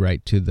take you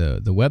right to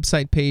the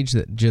website page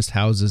that just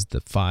houses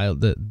the file,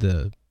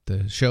 the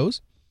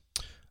shows.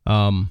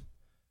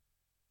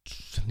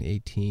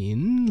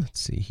 18, let's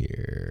see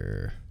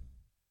here,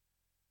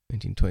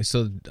 1920.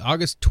 So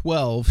August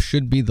 12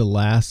 should be the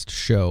last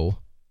show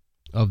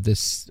of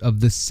this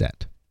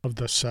set. Of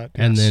the set,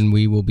 yes. And then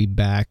we will be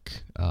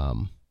back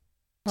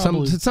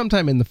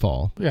sometime in the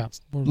fall. Yeah.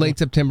 Late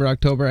September,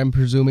 October, I'm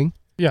presuming.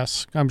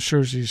 Yes, I'm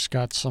sure she's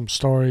got some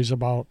stories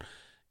about,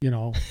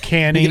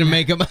 canning. You're going to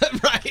make them,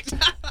 right?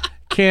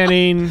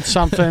 Canning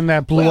something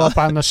that blew up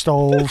on the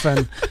stove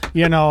and,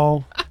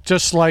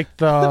 just like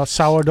the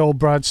sourdough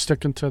bread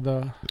sticking to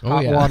the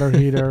hot water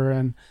heater.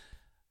 And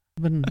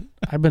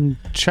I've been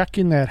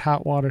checking that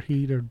hot water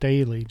heater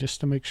daily just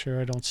to make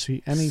sure I don't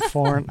see any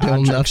foreign Still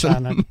objects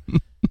on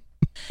it.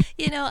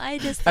 You know, I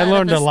just I thought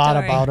learned of a lot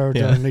story. about her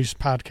Yeah. during these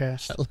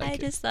podcasts. I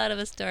just thought of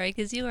a story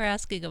because you were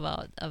asking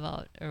about,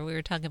 or we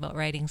were talking about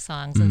writing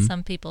songs, Mm-hmm. and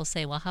some people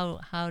say, well,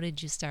 how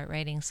did you start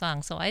writing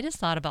songs? So I just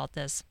thought about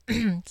this,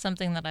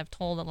 something that I've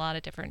told a lot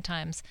of different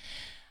times.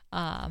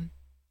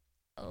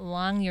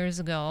 Long years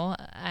ago,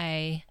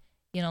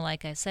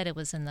 like I said, it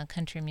was in the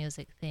country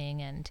music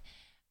thing, and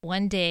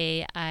one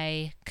day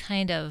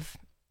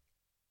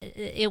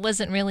it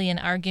wasn't really an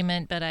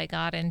argument, but I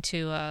got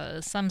into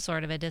some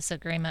sort of a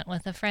disagreement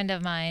with a friend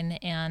of mine,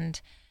 and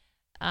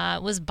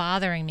it was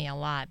bothering me a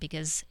lot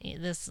because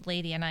this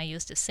lady and I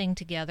used to sing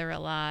together a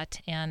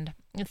lot, and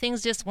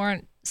things just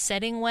weren't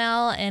setting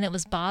well, and it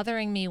was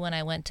bothering me when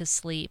I went to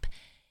sleep.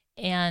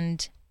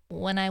 And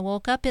when I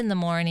woke up in the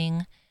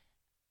morning,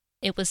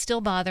 it was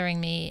still bothering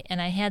me,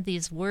 and I had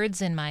these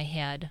words in my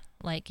head,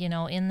 like,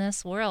 in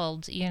this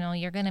world,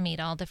 you're going to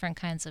meet all different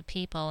kinds of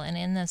people, and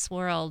in this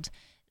world,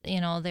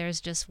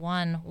 there's just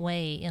one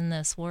way in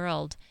this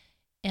world.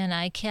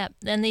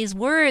 And these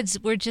words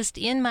were just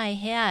in my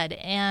head,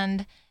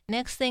 and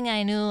next thing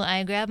I knew,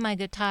 I grabbed my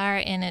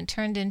guitar, and it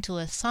turned into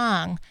a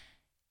song,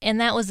 and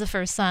that was the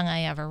first song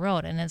I ever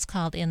wrote, and it's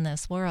called In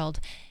This World.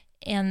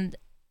 And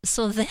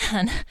so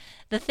then,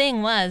 the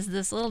thing was,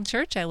 this little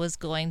church I was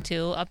going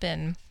to up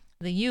in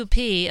the UP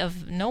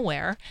of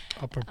nowhere,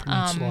 Upper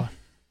Peninsula.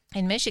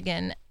 in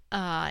Michigan,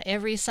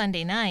 every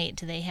Sunday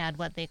night they had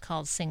what they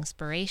called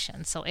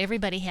Singspiration. So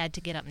everybody had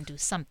to get up and do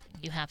something.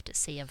 You have to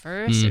say a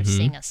verse or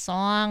sing a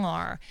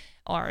song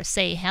or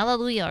say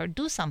hallelujah or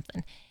do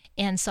something.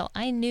 And so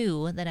I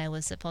knew that I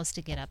was supposed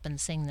to get up and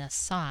sing this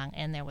song,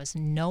 and there was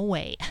no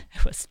way.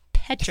 I was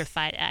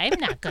petrified. I'm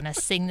not going to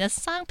sing this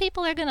song.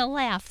 People are going to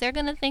laugh. They're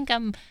going to think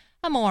I'm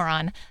a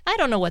moron. I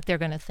don't know what they're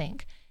going to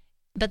think.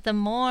 But the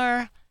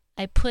more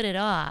I put it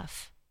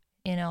off,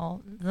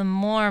 the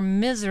more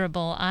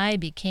miserable I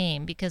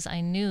became because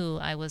I knew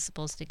I was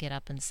supposed to get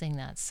up and sing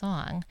that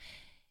song.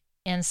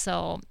 And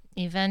so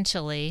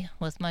eventually,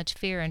 with much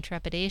fear and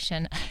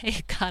trepidation,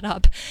 I got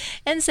up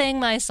and sang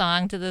my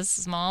song to this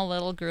small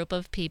little group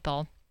of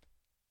people.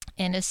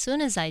 And as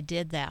soon as I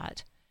did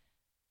that,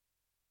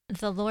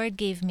 the Lord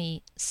gave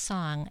me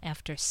song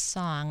after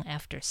song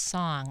after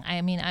song.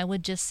 I mean, I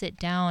would just sit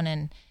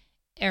down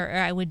or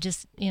I would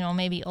just,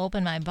 maybe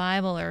open my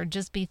Bible or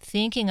just be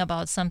thinking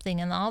about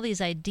something, and all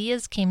these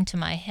ideas came to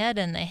my head,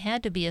 and they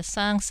had to be a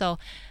song. So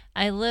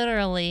I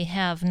literally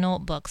have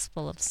notebooks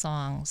full of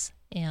songs,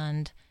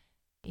 and,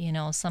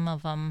 some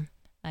of them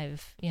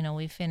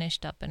we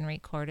finished up and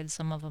recorded.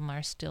 Some of them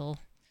are still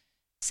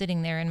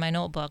sitting there in my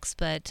notebooks,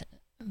 but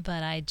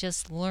I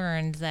just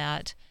learned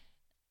that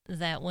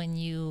when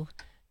you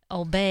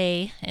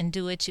obey and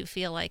do what you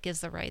feel like is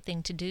the right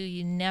thing to do,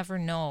 you never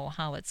know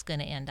how it's going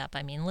to end up.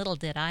 I mean, little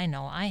did I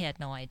know, I had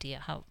no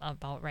idea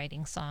about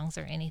writing songs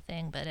or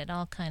anything, but it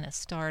all kind of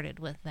started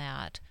with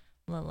that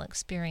little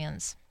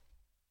experience.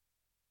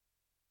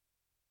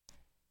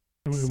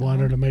 We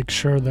wanted to make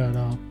sure that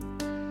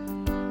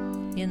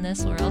In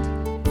This World,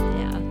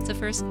 yeah, it's the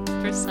first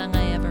song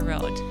I ever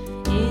wrote.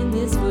 In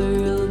this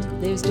world,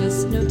 there's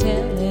just no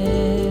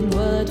telling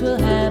what will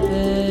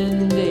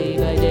happen day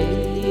by day.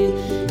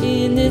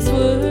 In this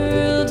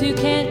world, you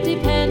can't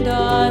depend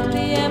on the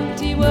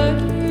empty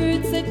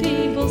words that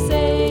people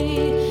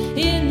say.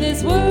 In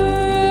this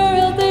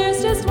world,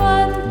 there's just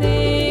one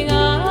thing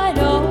I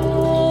know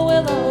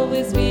will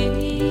always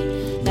be.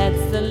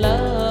 That's the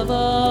love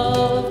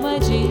of my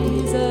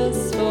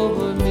Jesus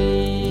for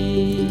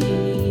me.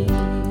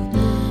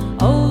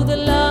 Oh, the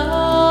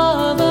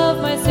love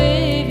of my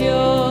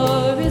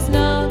Savior is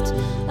not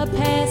a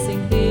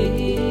passing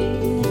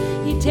thing.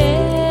 He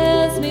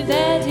tells me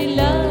that He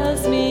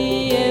loves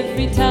me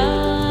every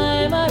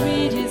time I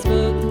read His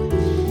book.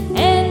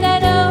 And I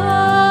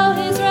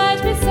know He's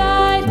right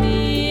beside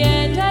me,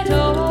 and I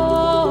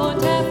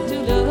don't have to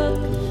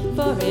look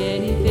for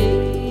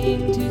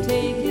anything to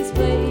take His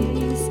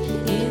place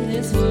in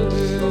this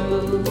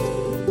world.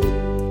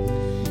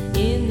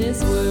 In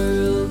this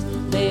world,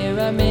 there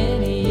are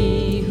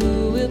many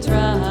who will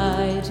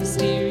try to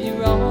steer you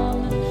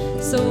wrong.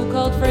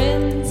 So-called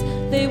friends,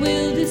 they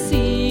will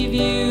deceive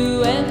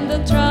you, and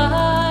they'll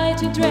try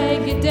to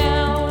drag you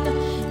down.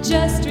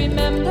 Just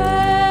remember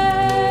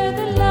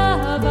the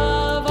love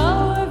of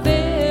our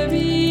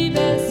very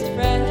best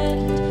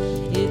friend.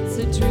 It's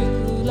a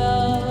true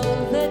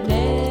love that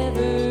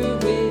never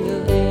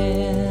will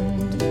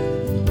end.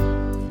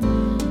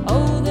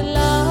 Oh, the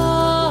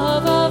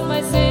love of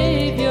my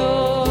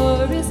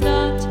Savior is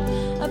not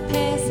a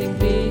passing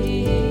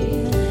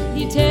thing.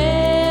 He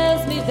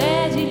tells me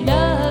that He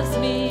loves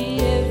me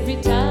every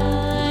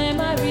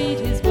time I read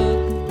His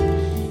book.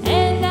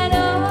 And I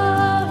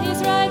know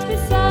He's right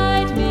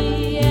beside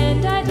me,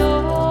 and I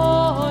don't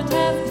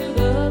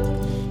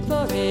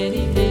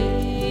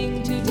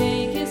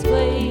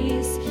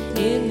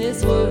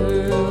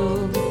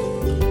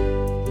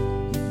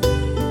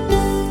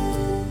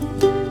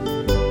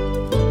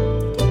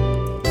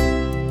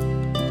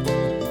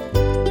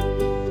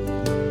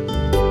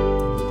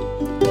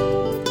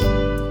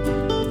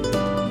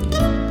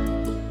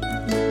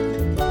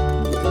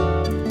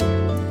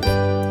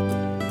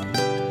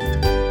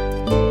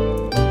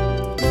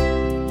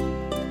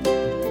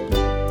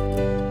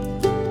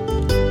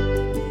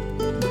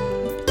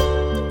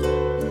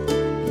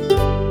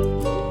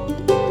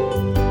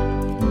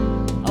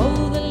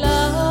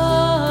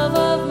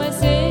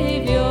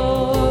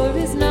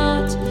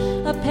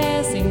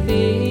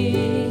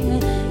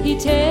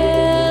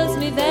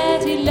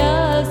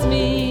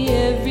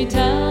every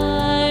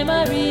time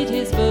I read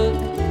his book.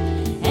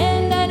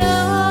 And I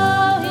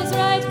know he's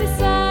right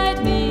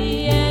beside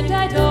me, and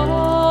I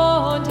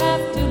don't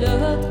have to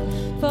look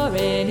for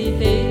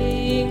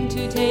anything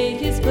to take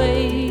his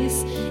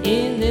place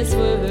in this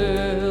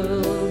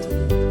world.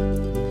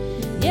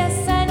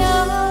 Yes, I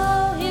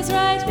know he's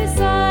right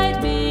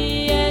beside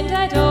me, and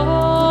I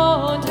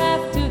don't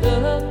have to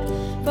look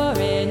for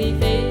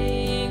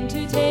anything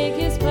to take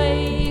his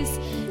place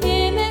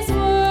in this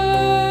world.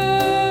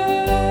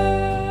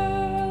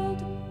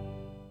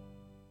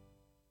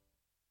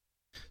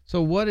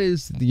 So what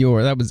is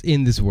that was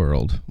in this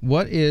world.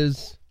 What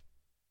is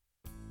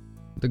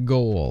the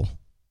goal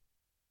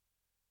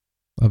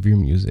of your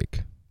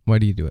music? Why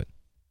do you do it?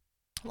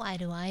 Why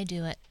do I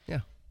do it?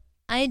 Yeah.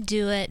 I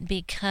do it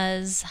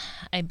because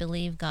I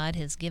believe God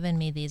has given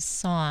me these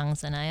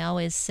songs, and I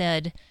always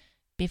said,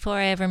 before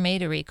I ever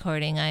made a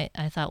recording, I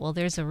thought, well,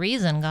 there's a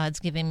reason God's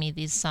giving me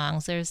these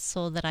songs. There's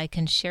so that I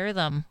can share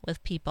them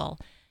with people.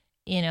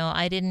 You know,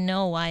 I didn't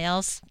know why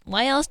else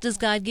does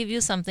God give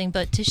you something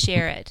but to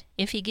share it.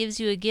 If he gives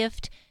you a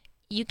gift,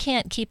 you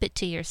can't keep it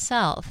to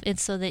yourself.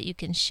 It's so that you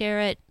can share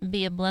it,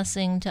 be a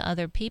blessing to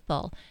other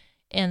people.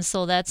 And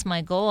so that's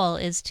my goal,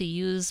 is to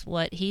use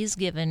what he's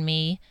given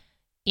me.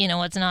 You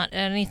know, it's not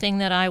anything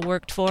that I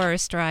worked for or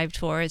strived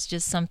for. It's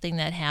just something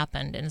that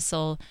happened. And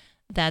so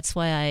that's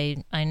why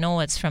I know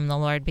it's from the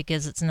Lord,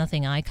 because it's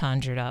nothing I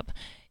conjured up,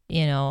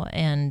 you know.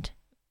 And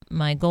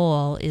my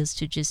goal is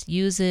to just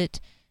use it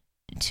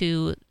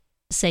to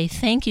say,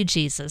 thank you,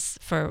 Jesus,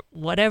 for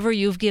whatever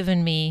you've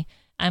given me.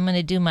 I'm going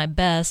to do my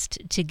best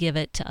to give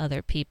it to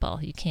other people.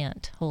 You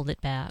can't hold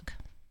it back.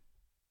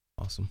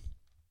 Awesome.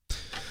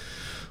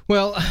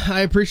 Well,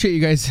 I appreciate you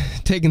guys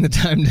taking the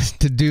time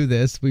to do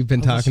this. We've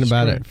been talking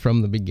about it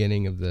from the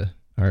beginning of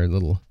our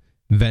little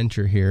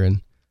venture here,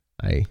 and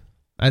I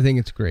think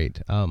it's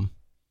great. We'll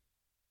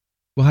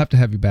have to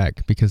have you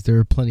back because there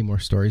are plenty more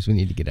stories we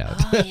need to get out.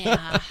 Oh,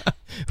 yeah.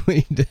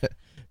 We need to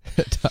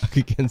talk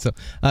again. So,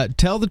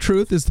 Tell the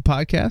Truth is the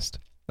podcast.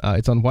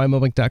 It's on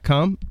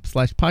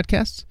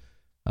ymilbank.com/podcasts.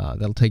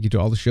 That'll take you to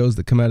all the shows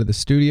that come out of the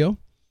studio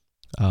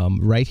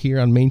right here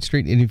on Main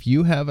Street. And if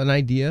you have an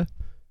idea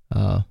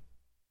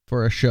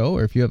for a show,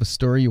 or if you have a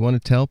story you want to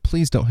tell,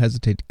 please don't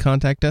hesitate to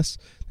contact us.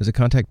 There's a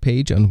contact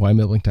page on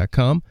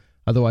ymilbank.com.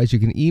 Otherwise, you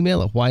can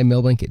email at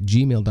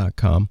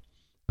ymilbank@gmail.com.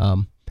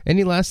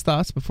 Any last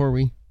thoughts before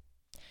we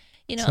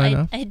sign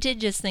off? I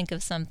did just think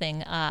of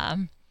something.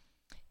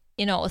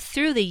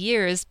 Through the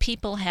years,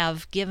 people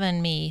have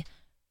given me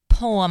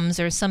poems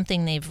or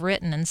something they've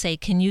written and say,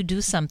 can you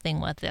do something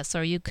with this?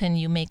 Or can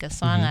you make a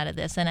song out of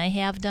this? And I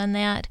have done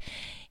that.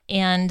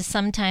 And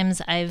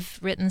sometimes I've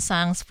written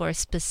songs for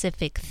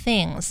specific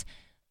things.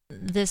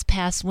 This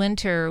past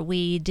winter,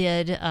 we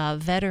did a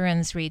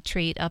veterans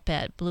retreat up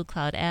at Blue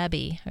Cloud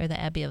Abbey, or the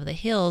Abbey of the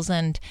Hills.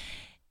 And,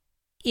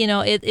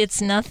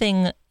 it's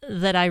nothing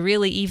that I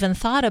really even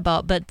thought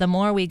about, but the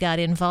more we got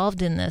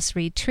involved in this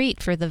retreat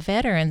for the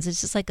veterans,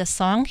 it's just like a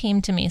song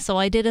came to me. So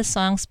I did a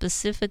song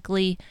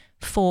specifically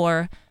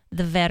for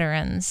the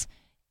veterans.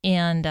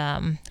 And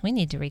we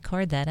need to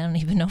record that. I don't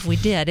even know if we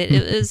did.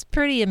 It was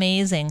pretty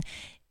amazing.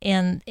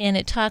 And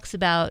it talks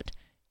about,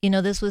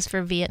 this was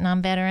for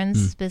Vietnam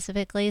veterans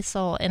specifically.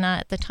 So, and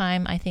at the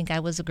time, I think I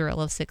was a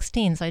girl of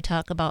 16. So I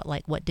talk about,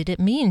 like, what did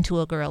it mean to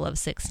a girl of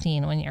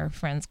 16 when your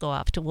friends go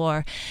off to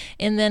war?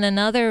 And then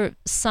another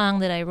song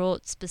that I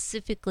wrote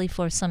specifically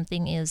for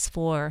something is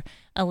for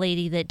a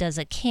lady that does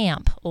a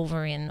camp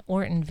over in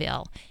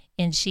Ortonville.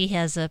 And she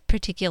has a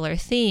particular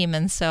theme.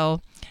 And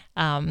so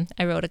I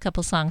wrote a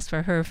couple songs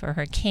for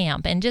her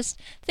camp. And just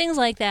things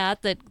like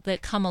that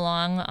come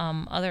along.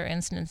 Other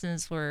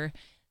instances where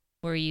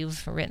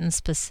you've written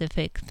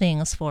specific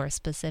things for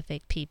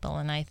specific people.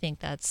 And I think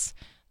that's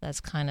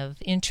kind of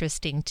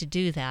interesting to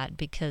do that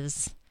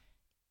because,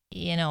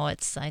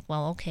 it's like,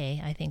 well,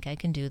 okay, I think I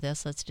can do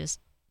this. Let's just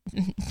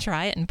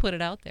try it and put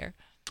it out there.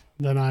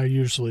 Then I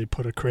usually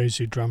put a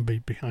crazy drum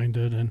beat behind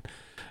it, and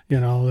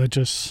it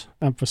just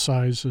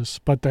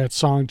emphasizes. But that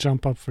song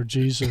 "Jump Up for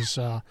Jesus,"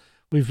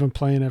 we've been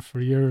playing it for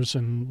years,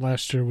 and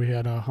last year we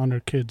had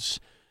 100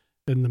 kids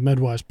in the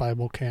Midwest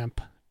Bible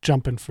camp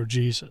jumping for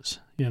Jesus.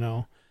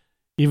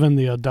 Even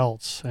the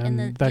adults,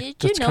 and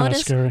that's kind of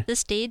scary. The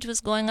stage was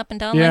going up and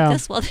down like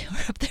this while they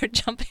were up there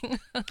jumping.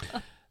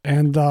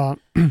 And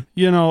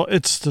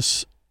it's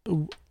this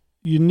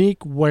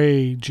unique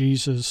way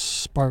Jesus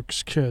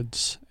sparks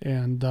kids,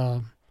 and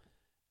I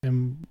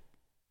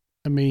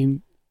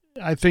mean,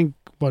 I think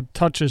what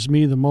touches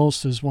me the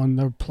most is when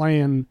they're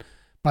playing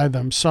by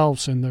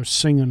themselves and they're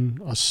singing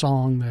a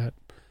song that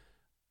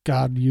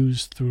God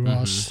used through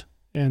us,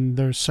 and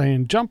they're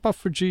saying, "Jump up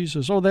for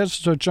Jesus." Oh, that's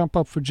the "Jump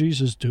Up for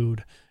Jesus"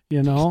 dude,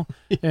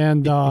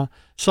 and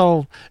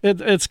so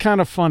it's kind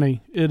of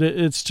funny.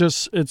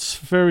 It's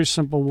very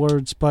simple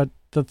words, but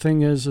the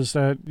thing is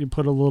that you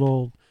put a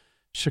little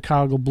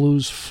Chicago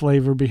blues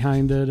flavor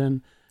behind it,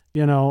 and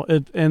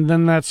and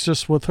then that's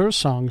just with her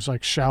songs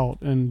like "Shout"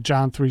 and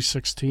John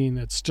 3:16.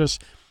 It's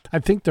just, I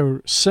think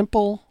they're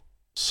simple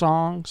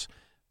songs,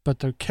 but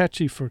they're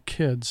catchy for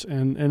kids,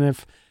 and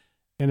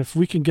And if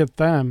we can get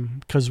them,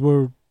 because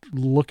we're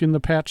looking to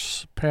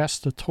pass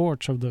the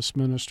torch of this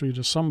ministry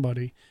to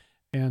somebody,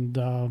 and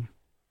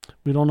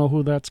we don't know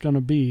who that's going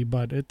to be,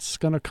 but it's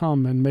going to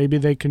come, and maybe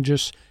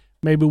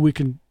we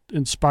can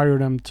inspire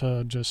them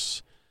to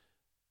just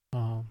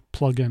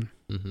plug in.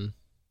 Mm-hmm.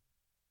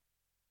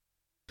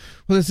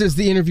 Well, this is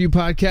the Interview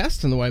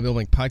Podcast on the Y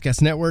Building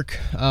Podcast Network.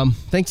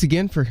 Thanks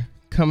again for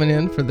coming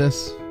in for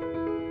this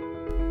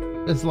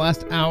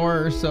last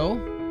hour or so.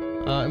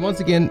 And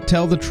once again,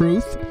 Tell the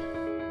Truth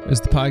is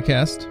the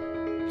podcast.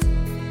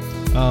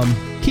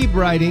 Keep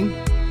writing.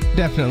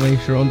 Definitely,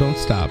 Shirone, don't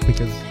stop,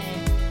 because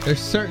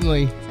there's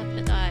certainly...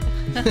 It's up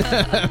to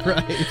God.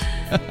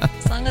 Right.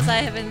 As long as I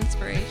have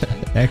inspiration.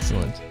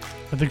 Excellent.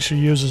 I think she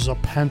uses a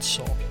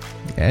pencil.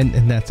 And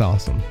that's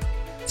awesome.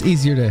 It's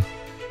easier to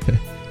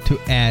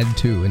add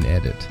to and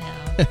edit.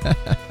 Yeah.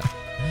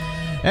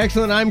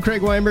 Excellent. I'm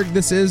Craig Weinberg.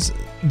 This is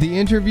The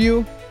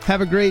Interview.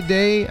 Have a great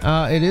day.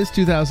 It is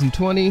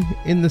 2020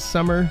 in the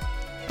summer.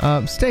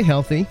 Stay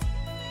healthy.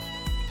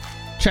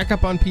 Check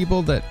up on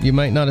people that you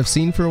might not have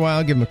seen for a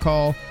while. Give them a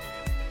call.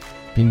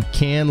 If you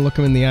can, look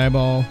them in the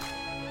eyeball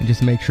and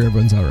just make sure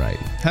everyone's all right.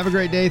 Have a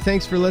great day.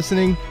 Thanks for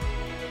listening.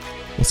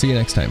 We'll see you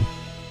next time.